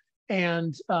respond,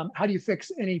 and how do you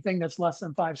fix anything that's less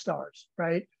than 5 stars,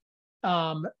 right?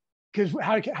 Because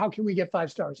how can we get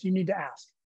 5 stars? You need to ask.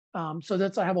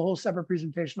 So I have a whole separate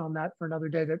presentation on that for another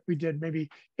day that we did maybe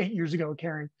 8 years ago with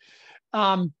Caring.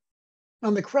 On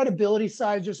the credibility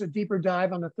side, just a deeper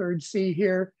dive on the third C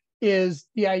here is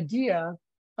the idea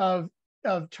of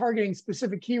targeting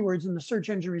specific keywords in the search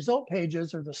engine result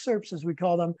pages, or the SERPs as we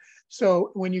call them.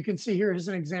 So when you can see here is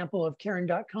an example of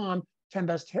caring.com, 10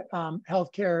 best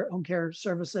healthcare, home care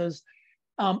services.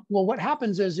 Well, what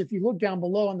happens is if you look down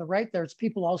below on the right there, it's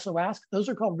people also ask. Those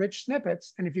are called rich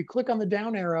snippets. And if you click on the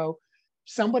down arrow,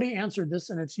 somebody answered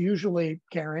this, and it's usually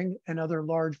Caring and other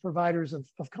large providers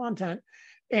of content.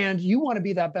 And you want to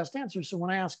be that best answer. So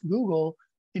when I ask Google,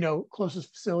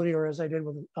 closest facility, or as I did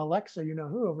with Alexa,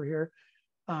 who over here,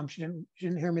 she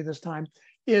didn't hear me this time,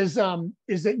 is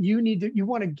that you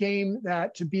want to game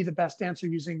that to be the best answer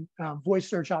using voice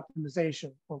search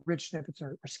optimization or rich snippets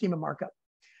or schema markup.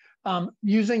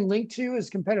 Using link to is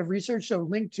competitive research. So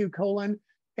link to :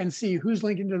 and see who's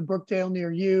linking to the Brookdale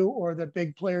near you, or the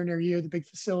big player near you, the big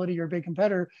facility, your big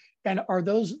competitor, and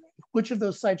which of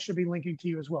those sites should be linking to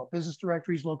you as well? Business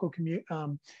directories, local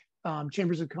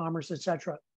chambers of commerce,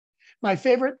 etc. My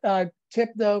favorite pro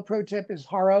tip is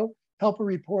Haro,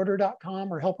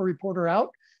 helpareporter.com, or Help a Reporter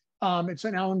Out. It's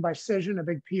now owned by Cision, a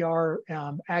big PR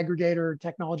aggregator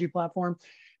technology platform.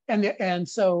 And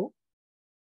so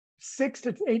 6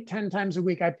 to 8, 10 times a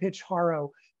week, I pitch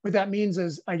Haro. What that means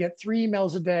is I get 3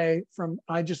 emails a day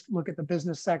I just look at the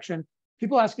business section,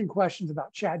 people asking questions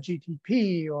about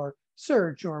ChatGPT or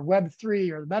search or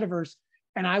Web3 or the metaverse.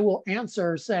 And I will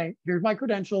answer saying, here's my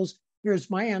credentials, here's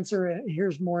my answer, and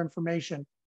here's more information.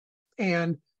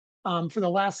 And for the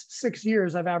last 6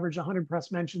 years, I've averaged 100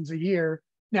 press mentions a year.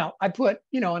 Now, I put,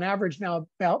 on average now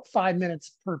about 5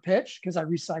 minutes per pitch, because I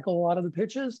recycle a lot of the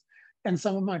pitches, and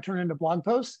some of them I turn into blog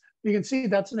posts. You can see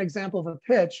that's an example of a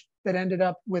pitch that ended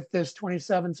up with this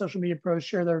 27 social media pros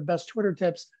share their best Twitter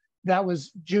tips. That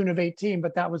was June of 18,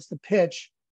 but that was the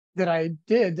pitch that I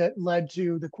did that led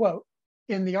to the quote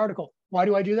in the article. Why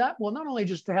do I do that? Well, not only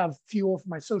just to have fuel for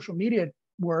my social media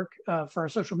work, for our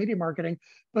social media marketing,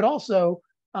 but also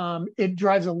it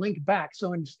drives a link back.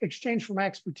 So in exchange for my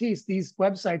expertise, these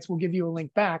websites will give you a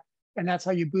link back, and that's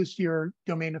how you boost your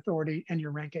domain authority and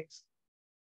your rankings.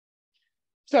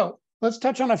 So let's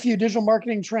touch on a few digital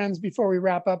marketing trends before we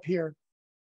wrap up here.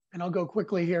 And I'll go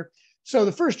quickly here. So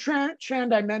the first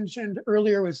trend I mentioned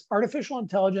earlier was artificial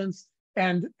intelligence,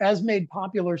 and as made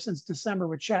popular since December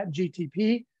with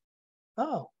ChatGPT.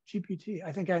 Oh, GPT,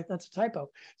 I think that's a typo.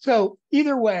 So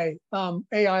either way,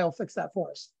 AI will fix that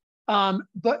for us.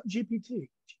 But GPT,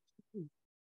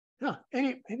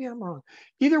 Maybe I'm wrong.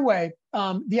 Either way,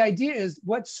 the idea is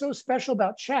what's so special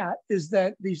about chat is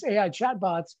that these AI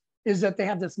chatbots is that they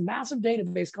have this massive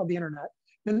database called the internet.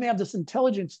 Then they have this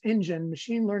intelligence engine,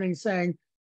 machine learning, saying,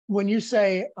 when you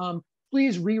say,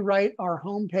 please rewrite our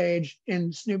homepage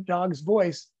in Snoop Dogg's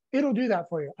voice, it'll do that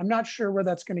for you. I'm not sure where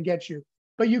that's going to get you,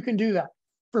 but you can do that.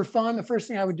 For fun, the first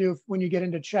thing I would do when you get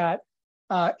into chat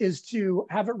is to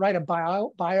have it write a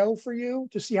bio for you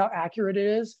to see how accurate it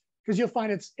is, because you'll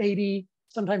find it's 80,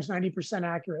 sometimes 90%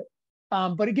 accurate.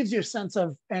 But it gives you a sense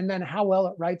of, and then how well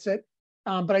it writes it.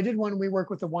 But I did one, we work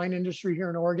with the wine industry here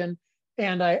in Oregon,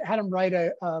 and I had them write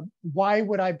why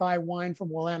would I buy wine from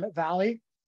Willamette Valley?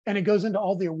 And it goes into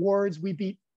all the awards. We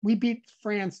beat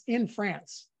France in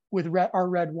France with our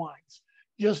red wines.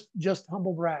 Just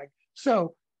humble brag.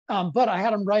 So, but I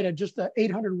had them write just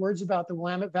 800 words about the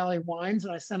Willamette Valley wines,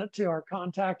 and I sent it to our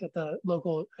contact at the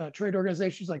local trade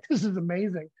organization. She's like, this is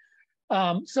amazing.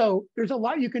 So there's a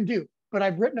lot you can do, but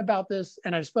I've written about this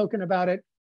and I've spoken about it.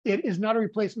 It is not a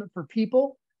replacement for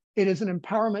people. It is an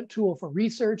empowerment tool for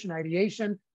research and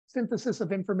ideation, synthesis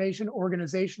of information,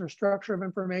 organization or structure of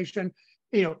information,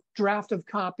 draft of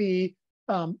copy,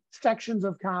 sections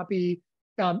of copy.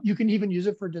 You can even use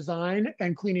it for design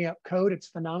and cleaning up code. It's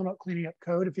phenomenal at cleaning up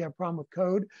code if you have a problem with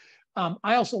code.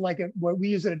 I also like it, what we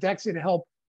use it at Deksia to help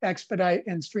expedite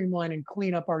and streamline and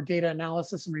clean up our data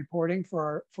analysis and reporting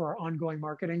for our ongoing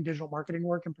marketing, digital marketing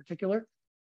work in particular.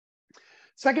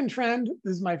 Second trend,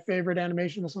 this is my favorite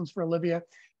animation, this one's for Olivia,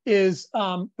 is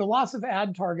the loss of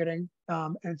ad targeting.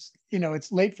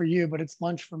 It's late for you, but it's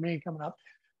lunch for me coming up,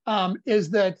 is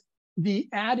that the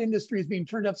ad industry is being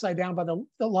turned upside down by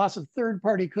the loss of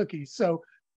third-party cookies. So,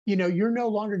 you're no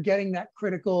longer getting that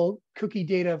critical cookie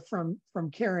data from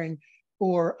Kering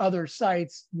or other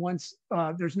sites once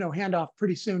there's no handoff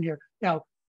pretty soon here. Now,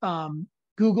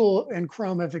 Google and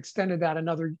Chrome have extended that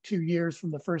another 2 years from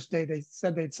the first day they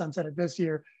said they'd sunset it this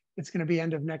year. It's going to be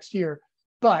end of next year.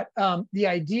 But the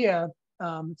idea,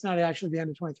 it's not actually the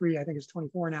end of 23, I think it's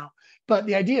 24 now. But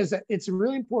the idea is that it's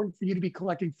really important for you to be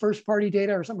collecting first party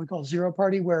data or something we call zero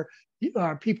party, where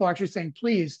people are actually saying,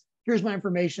 please, here's my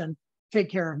information,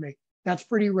 take care of me. That's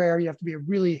pretty rare. You have to be a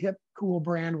really hip, cool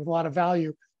brand with a lot of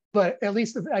value. But at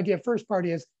least the idea of first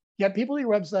party is get people to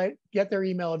your website, get their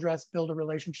email address, build a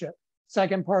relationship.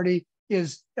 Second party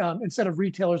is instead of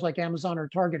retailers like Amazon or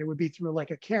Target, it would be through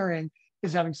like a Kering,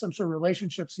 is having some sort of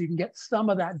relationship so you can get some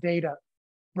of that data,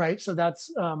 right? So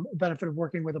that's a benefit of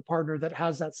working with a partner that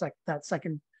has that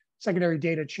secondary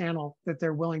data channel that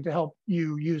they're willing to help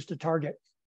you use to target.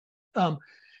 And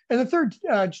the third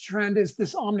trend is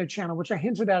this omnichannel, which I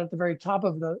hinted at the very top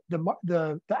of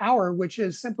the hour, which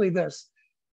is simply this.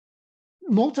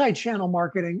 Multi-channel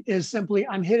marketing is simply,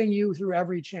 I'm hitting you through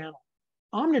every channel.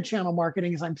 Omnichannel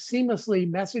marketing is I'm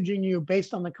seamlessly messaging you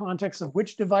based on the context of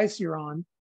which device you're on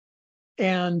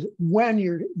and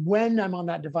when I'm on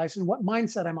that device and what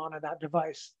mindset I'm on that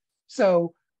device.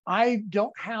 So I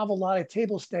don't have a lot of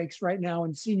table stakes right now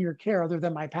in senior care other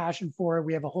than my passion for it.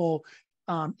 We have a whole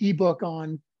ebook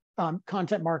on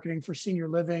content marketing for senior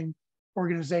living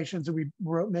organizations that we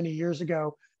wrote many years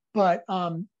ago. But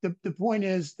the point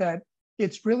is that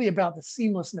it's really about the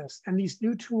seamlessness, and these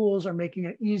new tools are making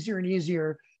it easier and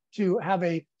easier to have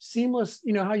a seamless,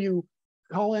 how you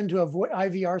call into a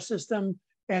IVR system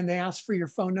and they ask for your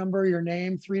phone number, your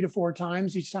name 3 to 4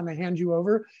 times each time they hand you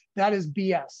over. That is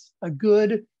BS. A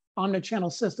good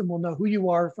omnichannel system will know who you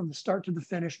are from the start to the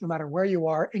finish, no matter where you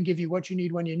are, and give you what you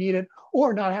need when you need it,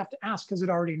 or not have to ask because it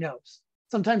already knows.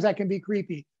 Sometimes that can be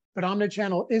creepy, but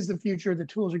omnichannel is the future. The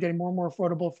tools are getting more and more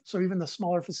affordable, so even the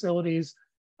smaller facilities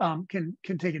can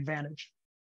take advantage.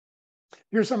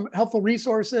 Here's some helpful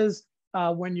resources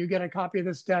when you get a copy of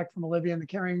this deck from Olivia and the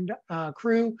Kering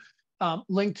crew.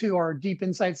 Link to our deep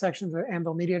insight sections at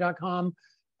anvilmedia.com.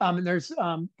 And there's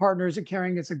partners at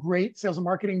Kering. It's a great sales and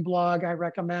marketing blog I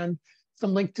recommend.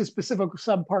 Some link to specific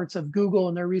subparts of Google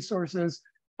and their resources.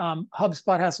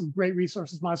 HubSpot has some great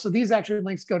resources. So these actually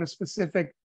links go to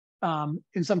specific,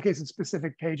 in some cases,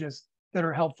 specific pages that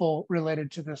are helpful related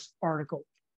to this article.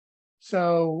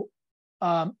 So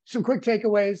some quick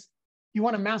takeaways. You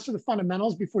want to master the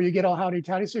fundamentals before you get all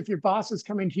howdy-towdy. So if your boss is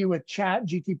coming to you with chat,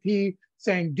 GTP,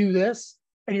 saying, do this,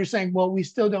 and you're saying, well, we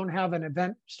still don't have an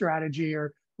event strategy,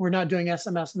 or we're not doing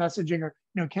SMS messaging, or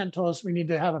Kent told us we need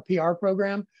to have a PR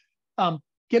program.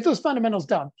 Get those fundamentals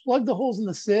done. Plug the holes in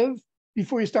the sieve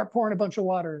before you start pouring a bunch of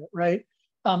water in it, right?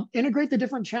 Integrate the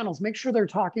different channels. Make sure they're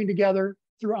talking together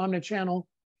through omnichannel.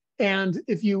 And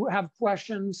if you have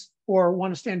questions or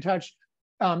want to stay in touch,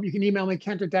 you can email me,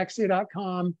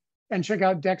 kent@deksia.com, and check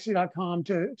out deksia.com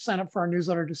to sign up for our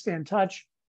newsletter to stay in touch.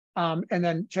 And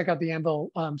then check out the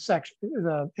Anvil section,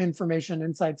 the information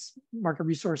insights market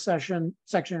resource section,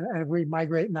 and we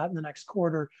migrate that in the next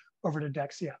quarter over to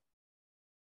Deksia.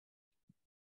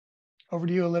 Over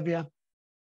to you, Olivia.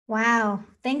 Wow.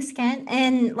 Thanks, Kent.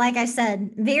 And like I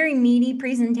said, very meaty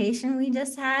presentation we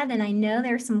just had. And I know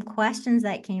there's some questions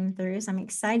that came through, so I'm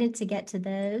excited to get to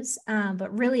those.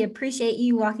 But really appreciate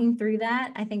you walking through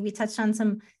that. I think we touched on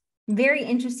some very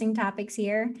interesting topics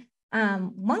here.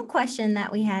 One question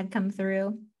that we had come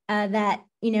through that,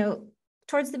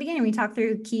 towards the beginning, we talked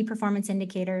through key performance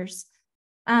indicators,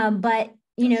 but,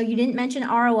 you didn't mention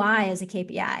ROI as a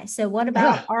KPI. So what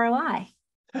about ROI?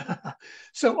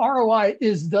 So ROI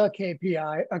is the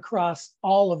KPI across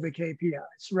all of the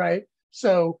KPIs, right?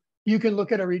 So you can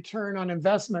look at a return on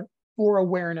investment for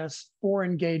awareness, for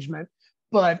engagement,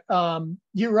 but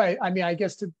you're right. I mean, I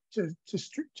guess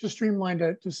to streamline,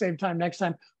 to save time next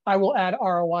time, I will add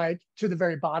ROI to the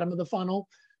very bottom of the funnel.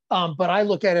 But I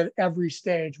look at it every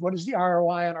stage. What is the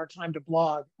ROI on our time to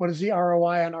blog? What is the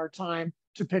ROI on our time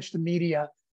to pitch to media?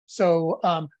 So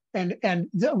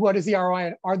what is the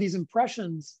ROI? Are these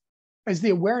impressions, is the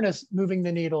awareness moving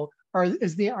the needle? Are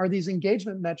these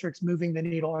engagement metrics moving the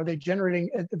needle? Are they generating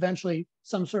eventually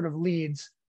some sort of leads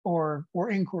or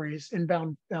inquiries,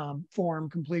 inbound form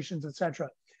completions, et cetera?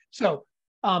 So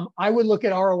I would look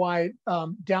at ROI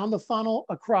down the funnel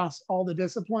across all the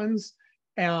disciplines,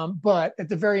 but at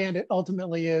the very end, it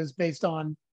ultimately is based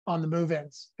on the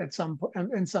move-ins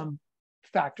in some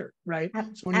factor, right?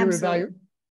 So when you're evaluating.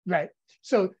 Right.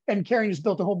 So, and Karen has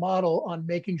built a whole model on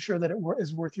making sure that it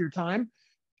is worth your time,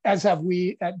 as have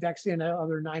we at Deksia and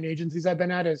other 9 agencies I've been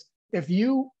at, is if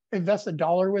you invest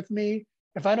 $1 with me,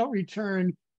 if I don't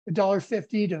return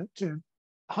 $1.50 to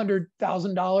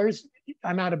 $100,000,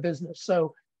 I'm out of business.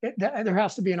 So there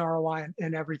has to be an ROI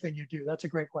in everything you do. That's a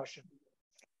great question.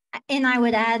 And I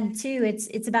would add too,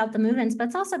 it's about the movements, but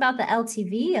it's also about the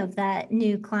LTV of that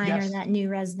new client, yes, or that new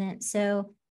resident. So,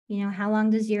 how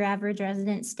long does your average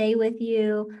resident stay with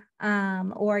you,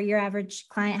 or your average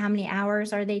client, how many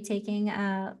hours are they taking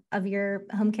of your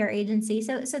home care agency?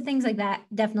 So things like that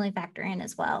definitely factor in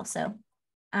as well. So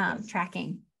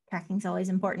tracking is always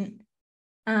important.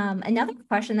 Another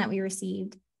question that we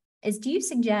received is, do you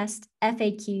suggest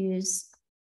FAQs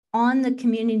on the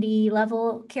community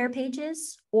level care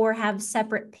pages or have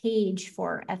separate page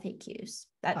for FAQs?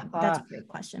 That's a great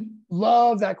question.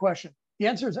 Love that question. The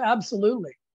answer is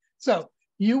absolutely. So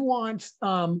you want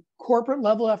corporate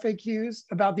level FAQs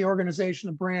about the organization,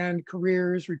 the brand,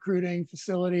 careers, recruiting,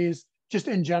 facilities, just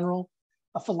in general,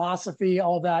 a philosophy,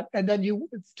 all that. And then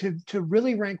to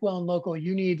really rank well in local,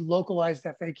 you need localized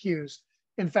FAQs.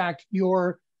 In fact,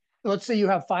 let's say you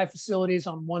have 5 facilities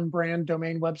on one brand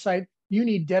domain website. You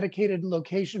need dedicated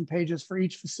location pages for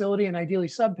each facility, and ideally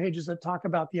subpages that talk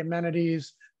about the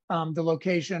amenities, the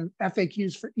location,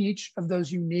 FAQs for each of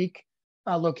those unique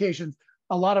locations.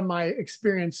 A lot of my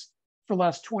experience for the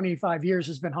last 25 years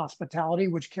has been hospitality,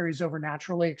 which carries over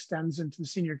naturally, extends into the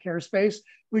senior care space,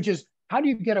 which is, how do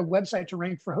you get a website to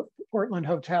rank for Portland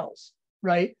hotels,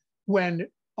 right? When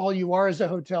all you are is a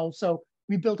hotel. So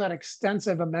we built out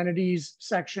extensive amenities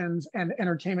sections and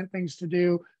entertainment things to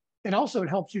do. And also it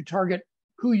helps you target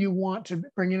who you want to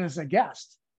bring in as a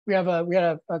guest. We had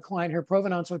a client here,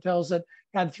 Provenance Hotels, that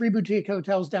had 3 boutique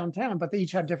hotels downtown, but they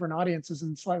each had different audiences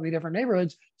in slightly different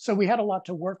neighborhoods. So we had a lot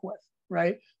to work with,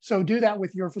 right? So do that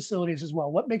with your facilities as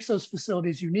well. What makes those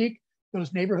facilities unique,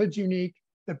 those neighborhoods unique,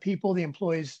 the people, the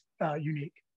employees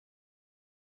unique?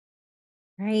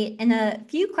 Right. And a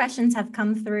few questions have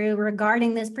come through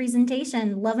regarding this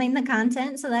presentation. Loving the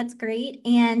content, so that's great.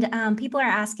 And people are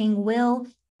asking, will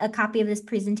a copy of this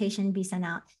presentation be sent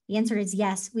out? The answer is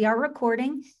yes. We are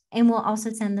recording, and we'll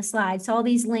also send the slides. So all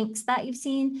these links that you've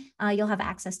seen, you'll have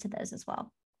access to those as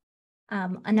well.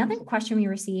 Another question we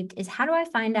received is, how do I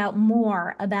find out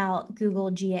more about Google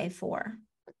GA4?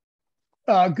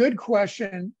 Good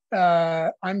question.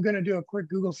 I'm going to do a quick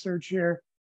Google search here.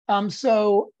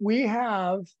 So we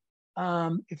have,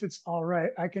 if it's all right,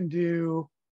 I can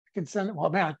send it, well,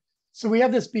 man. So we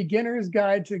have this beginner's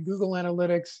guide to Google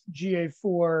Analytics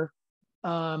GA4.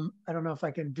 I don't know if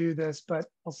I can do this, but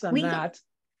I'll send that.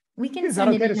 We can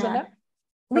send it in that?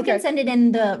 We can send it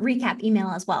in the recap email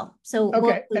as well. So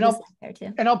okay, we'll there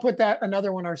too. And I'll put that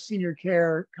another one, our senior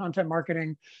care content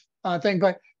marketing thing.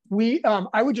 But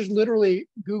I would just literally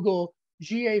Google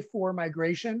GA4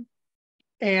 migration,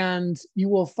 and you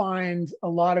will find a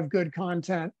lot of good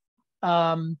content.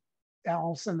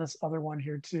 I'll send this other one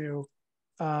here too.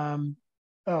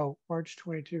 March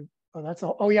 22. Oh, that's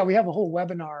all. Oh yeah, we have a whole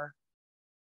webinar.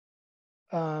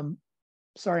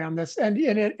 sorry on this. And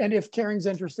if Karen's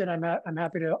interested, I'm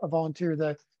happy to volunteer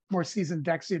the more seasoned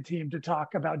Deksia team to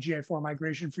talk about GA4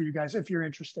 migration for you guys if you're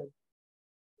interested.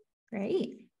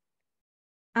 Great.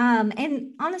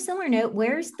 And on a similar note,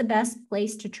 where's the best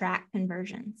place to track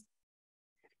conversions?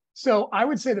 So I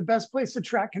would say the best place to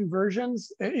track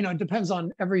conversions, it depends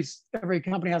on every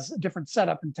company has a different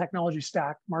setup and technology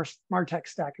stack, MarTech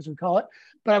stack as we call it.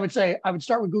 But I would say I would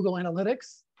start with Google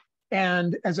Analytics,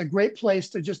 and as a great place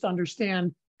to just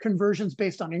understand conversions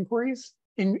based on inquiries,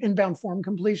 inbound form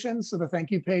completion. So the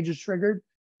thank you page is triggered.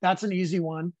 That's an easy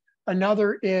one.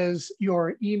 Another is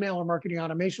your email or marketing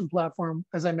automation platform,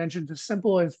 as I mentioned, as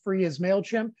simple as free as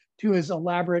MailChimp to as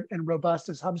elaborate and robust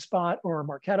as HubSpot or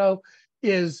Marketo.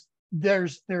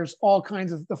 There's all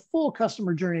kinds of, the full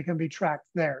customer journey can be tracked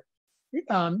there.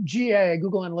 GA,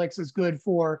 Google Analytics is good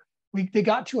for, they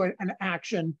got to an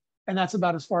action, and that's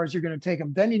about as far as you're going to take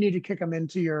them. Then you need to kick them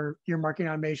into your marketing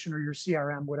automation or your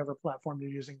CRM, whatever platform you're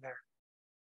using there.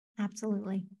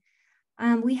 Absolutely.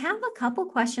 We have a couple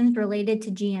questions related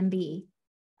to GMB.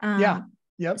 Yeah.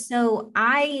 Yep. So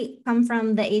I come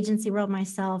from the agency world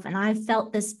myself, and I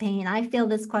felt this pain. I feel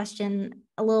this question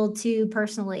a little too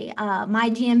personally.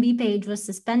 My GMB page was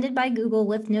suspended by Google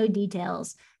with no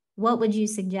details. What would you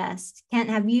suggest? Kent,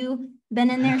 have you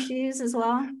been in their shoes as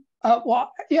well?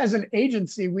 Well, yeah, as an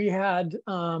agency, we had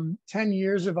 10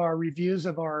 years of our reviews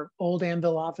of our old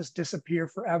Anvil office disappear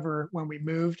forever when we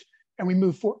moved, and we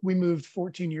moved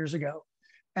 14 years ago.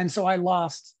 And so I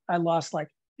lost like,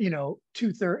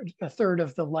 a third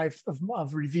of the life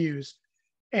of reviews.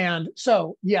 And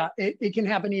so, yeah, it can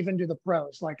happen even to the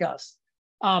pros like us.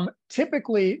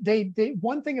 Typically,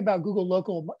 one thing about Google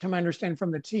Local, to my understanding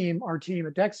from our team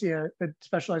at Deksia that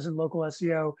specializes in local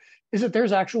SEO, is that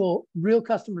there's actual real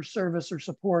customer service or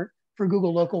support for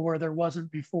Google Local where there wasn't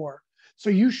before. So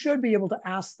you should be able to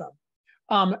ask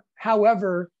them.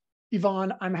 However,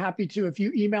 Yvonne, I'm happy to, if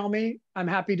you email me, I'm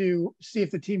happy to see if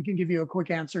the team can give you a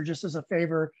quick answer just as a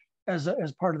favor as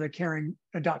part of the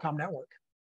caring.com network.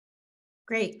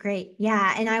 Great, great.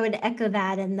 Yeah, and I would echo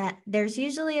that, and that there's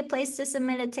usually a place to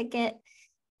submit a ticket,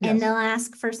 and Yes. they'll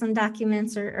ask for some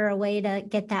documents or a way to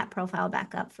get that profile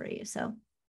back up for you. So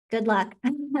good luck.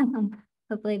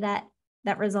 Hopefully that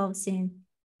resolves soon.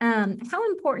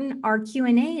 How important are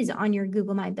Q&As on your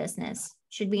Google My Business?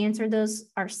 Should we answer those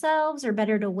ourselves, or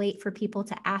better to wait for people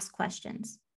to ask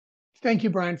questions? Thank you,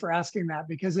 Brian, for asking that,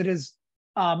 because it is,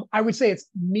 I would say it's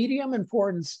medium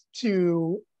importance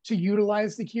to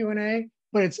utilize the Q&A,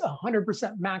 but it's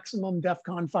 100% maximum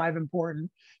DEFCON 5 important,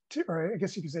 or I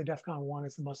guess you could say DEFCON 1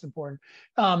 is the most important,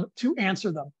 to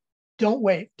answer them. Don't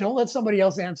wait. Don't let somebody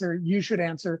else answer. You should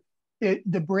answer.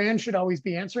 The brand should always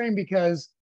be answering, because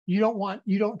you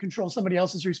don't control somebody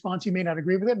else's response. You may not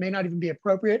agree with it, may not even be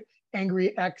appropriate.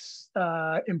 Angry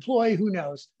ex-employee, who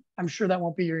knows? I'm sure that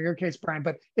won't be your case, Brian,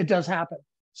 but it does happen.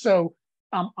 So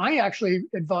I actually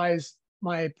advise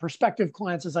my prospective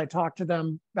clients, as I talk to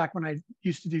them back when I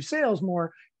used to do sales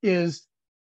more, is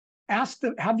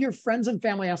have your friends and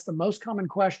family ask the most common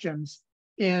questions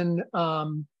in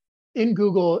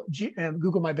Google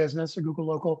My Business or Google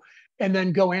Local, and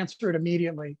then go answer it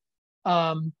immediately.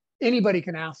 Anybody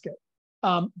can ask it.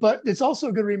 But it's also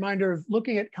a good reminder of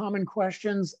looking at common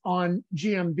questions on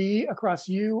GMB across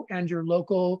you and your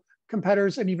local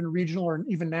competitors, and even regional or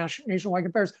even nationwide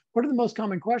competitors. What are the most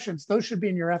common questions? Those should be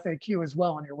in your FAQ as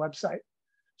well on your website.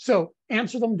 So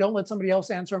answer them. Don't let somebody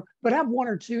else answer them, but have one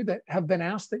or two that have been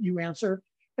asked that you answer.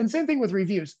 And same thing with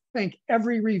reviews. Think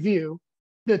every review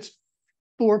that's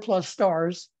 4+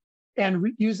 stars, and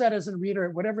use that as a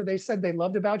reiterate whatever they said they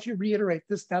loved about you. Reiterate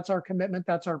this. That's our commitment.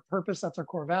 That's our purpose. That's our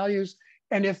core values.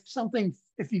 And if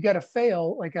you get a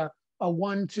fail, like a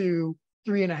 1 to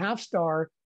 3.5 star,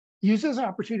 use it as an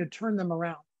opportunity to turn them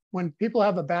around. When people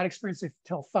have a bad experience, they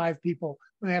tell 5 people.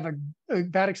 When they have a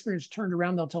bad experience turned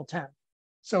around, they'll tell 10.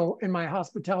 So in my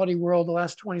hospitality world, the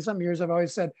last 20-something years, I've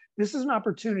always said, this is an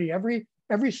opportunity.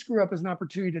 Every screw up is an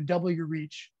opportunity to double your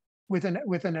reach with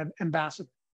an ambassador.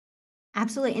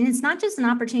 Absolutely. And it's not just an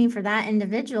opportunity for that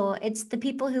individual. It's the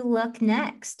people who look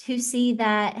next, who see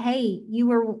that, hey, you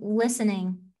were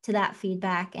listening to that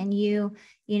feedback and you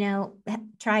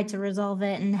tried to resolve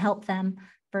it and help them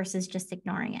versus just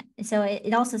ignoring it. So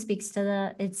it also speaks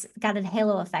to it's got a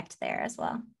halo effect there as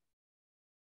well.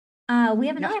 We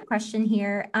have another question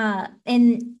here,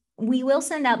 and we will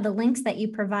send out the links that you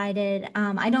provided.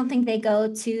 I don't think they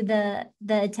go to the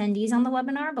attendees on the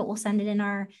webinar, but we'll send it in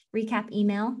our recap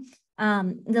email.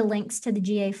 The links to the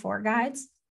GA4 guides.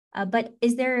 But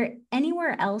is there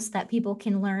anywhere else that people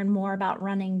can learn more about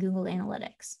running Google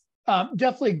Analytics?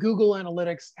 Definitely Google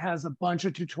Analytics has a bunch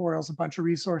of tutorials, a bunch of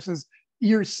resources.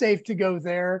 you're safe to go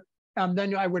there.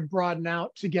 Then I would broaden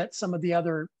out to get some of the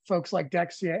other folks like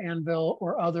Deksia, Anvil,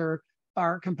 or other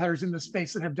our competitors in the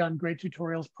space that have done great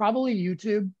tutorials. Probably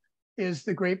YouTube is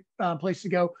the great place to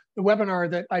go. The webinar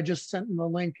that I just sent in the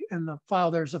link in the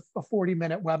file, there's a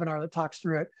 40-minute webinar that talks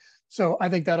through it. So I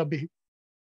think that'll be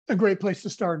a great place to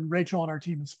start. And Rachel on our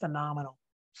team is phenomenal.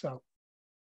 So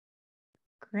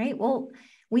great. Well,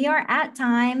 we are at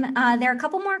time. There are a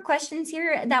couple more questions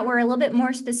here that were a little bit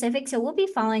more specific, so we'll be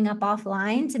following up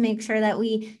offline to make sure that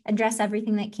we address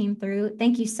everything that came through.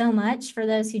 Thank you so much for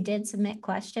those who did submit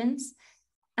questions.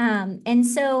 And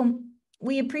so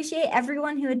we appreciate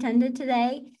everyone who attended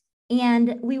today,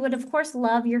 and we would of course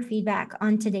love your feedback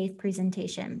on today's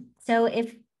presentation. So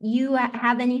if you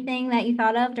have anything that you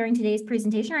thought of during today's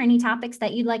presentation or any topics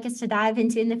that you'd like us to dive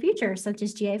into in the future, such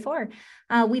as GA4,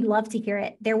 we'd love to hear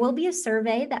it. There will be a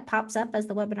survey that pops up as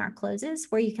the webinar closes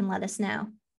where you can let us know,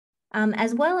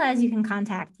 as well as you can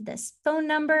contact this phone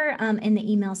number and the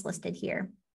emails listed here.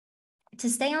 To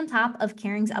stay on top of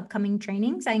Caring's upcoming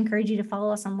trainings, I encourage you to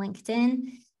follow us on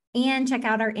LinkedIn and check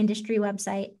out our industry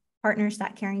website,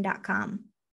 partners.caring.com.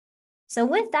 So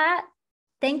with that,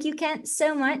 thank you, Kent,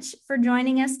 so much for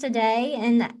joining us today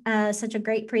and such a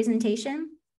great presentation.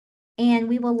 And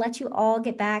we will let you all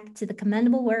get back to the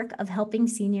commendable work of helping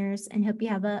seniors and hope you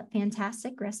have a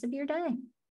fantastic rest of your day.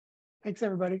 thanks,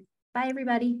 everybody. Bye,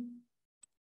 everybody.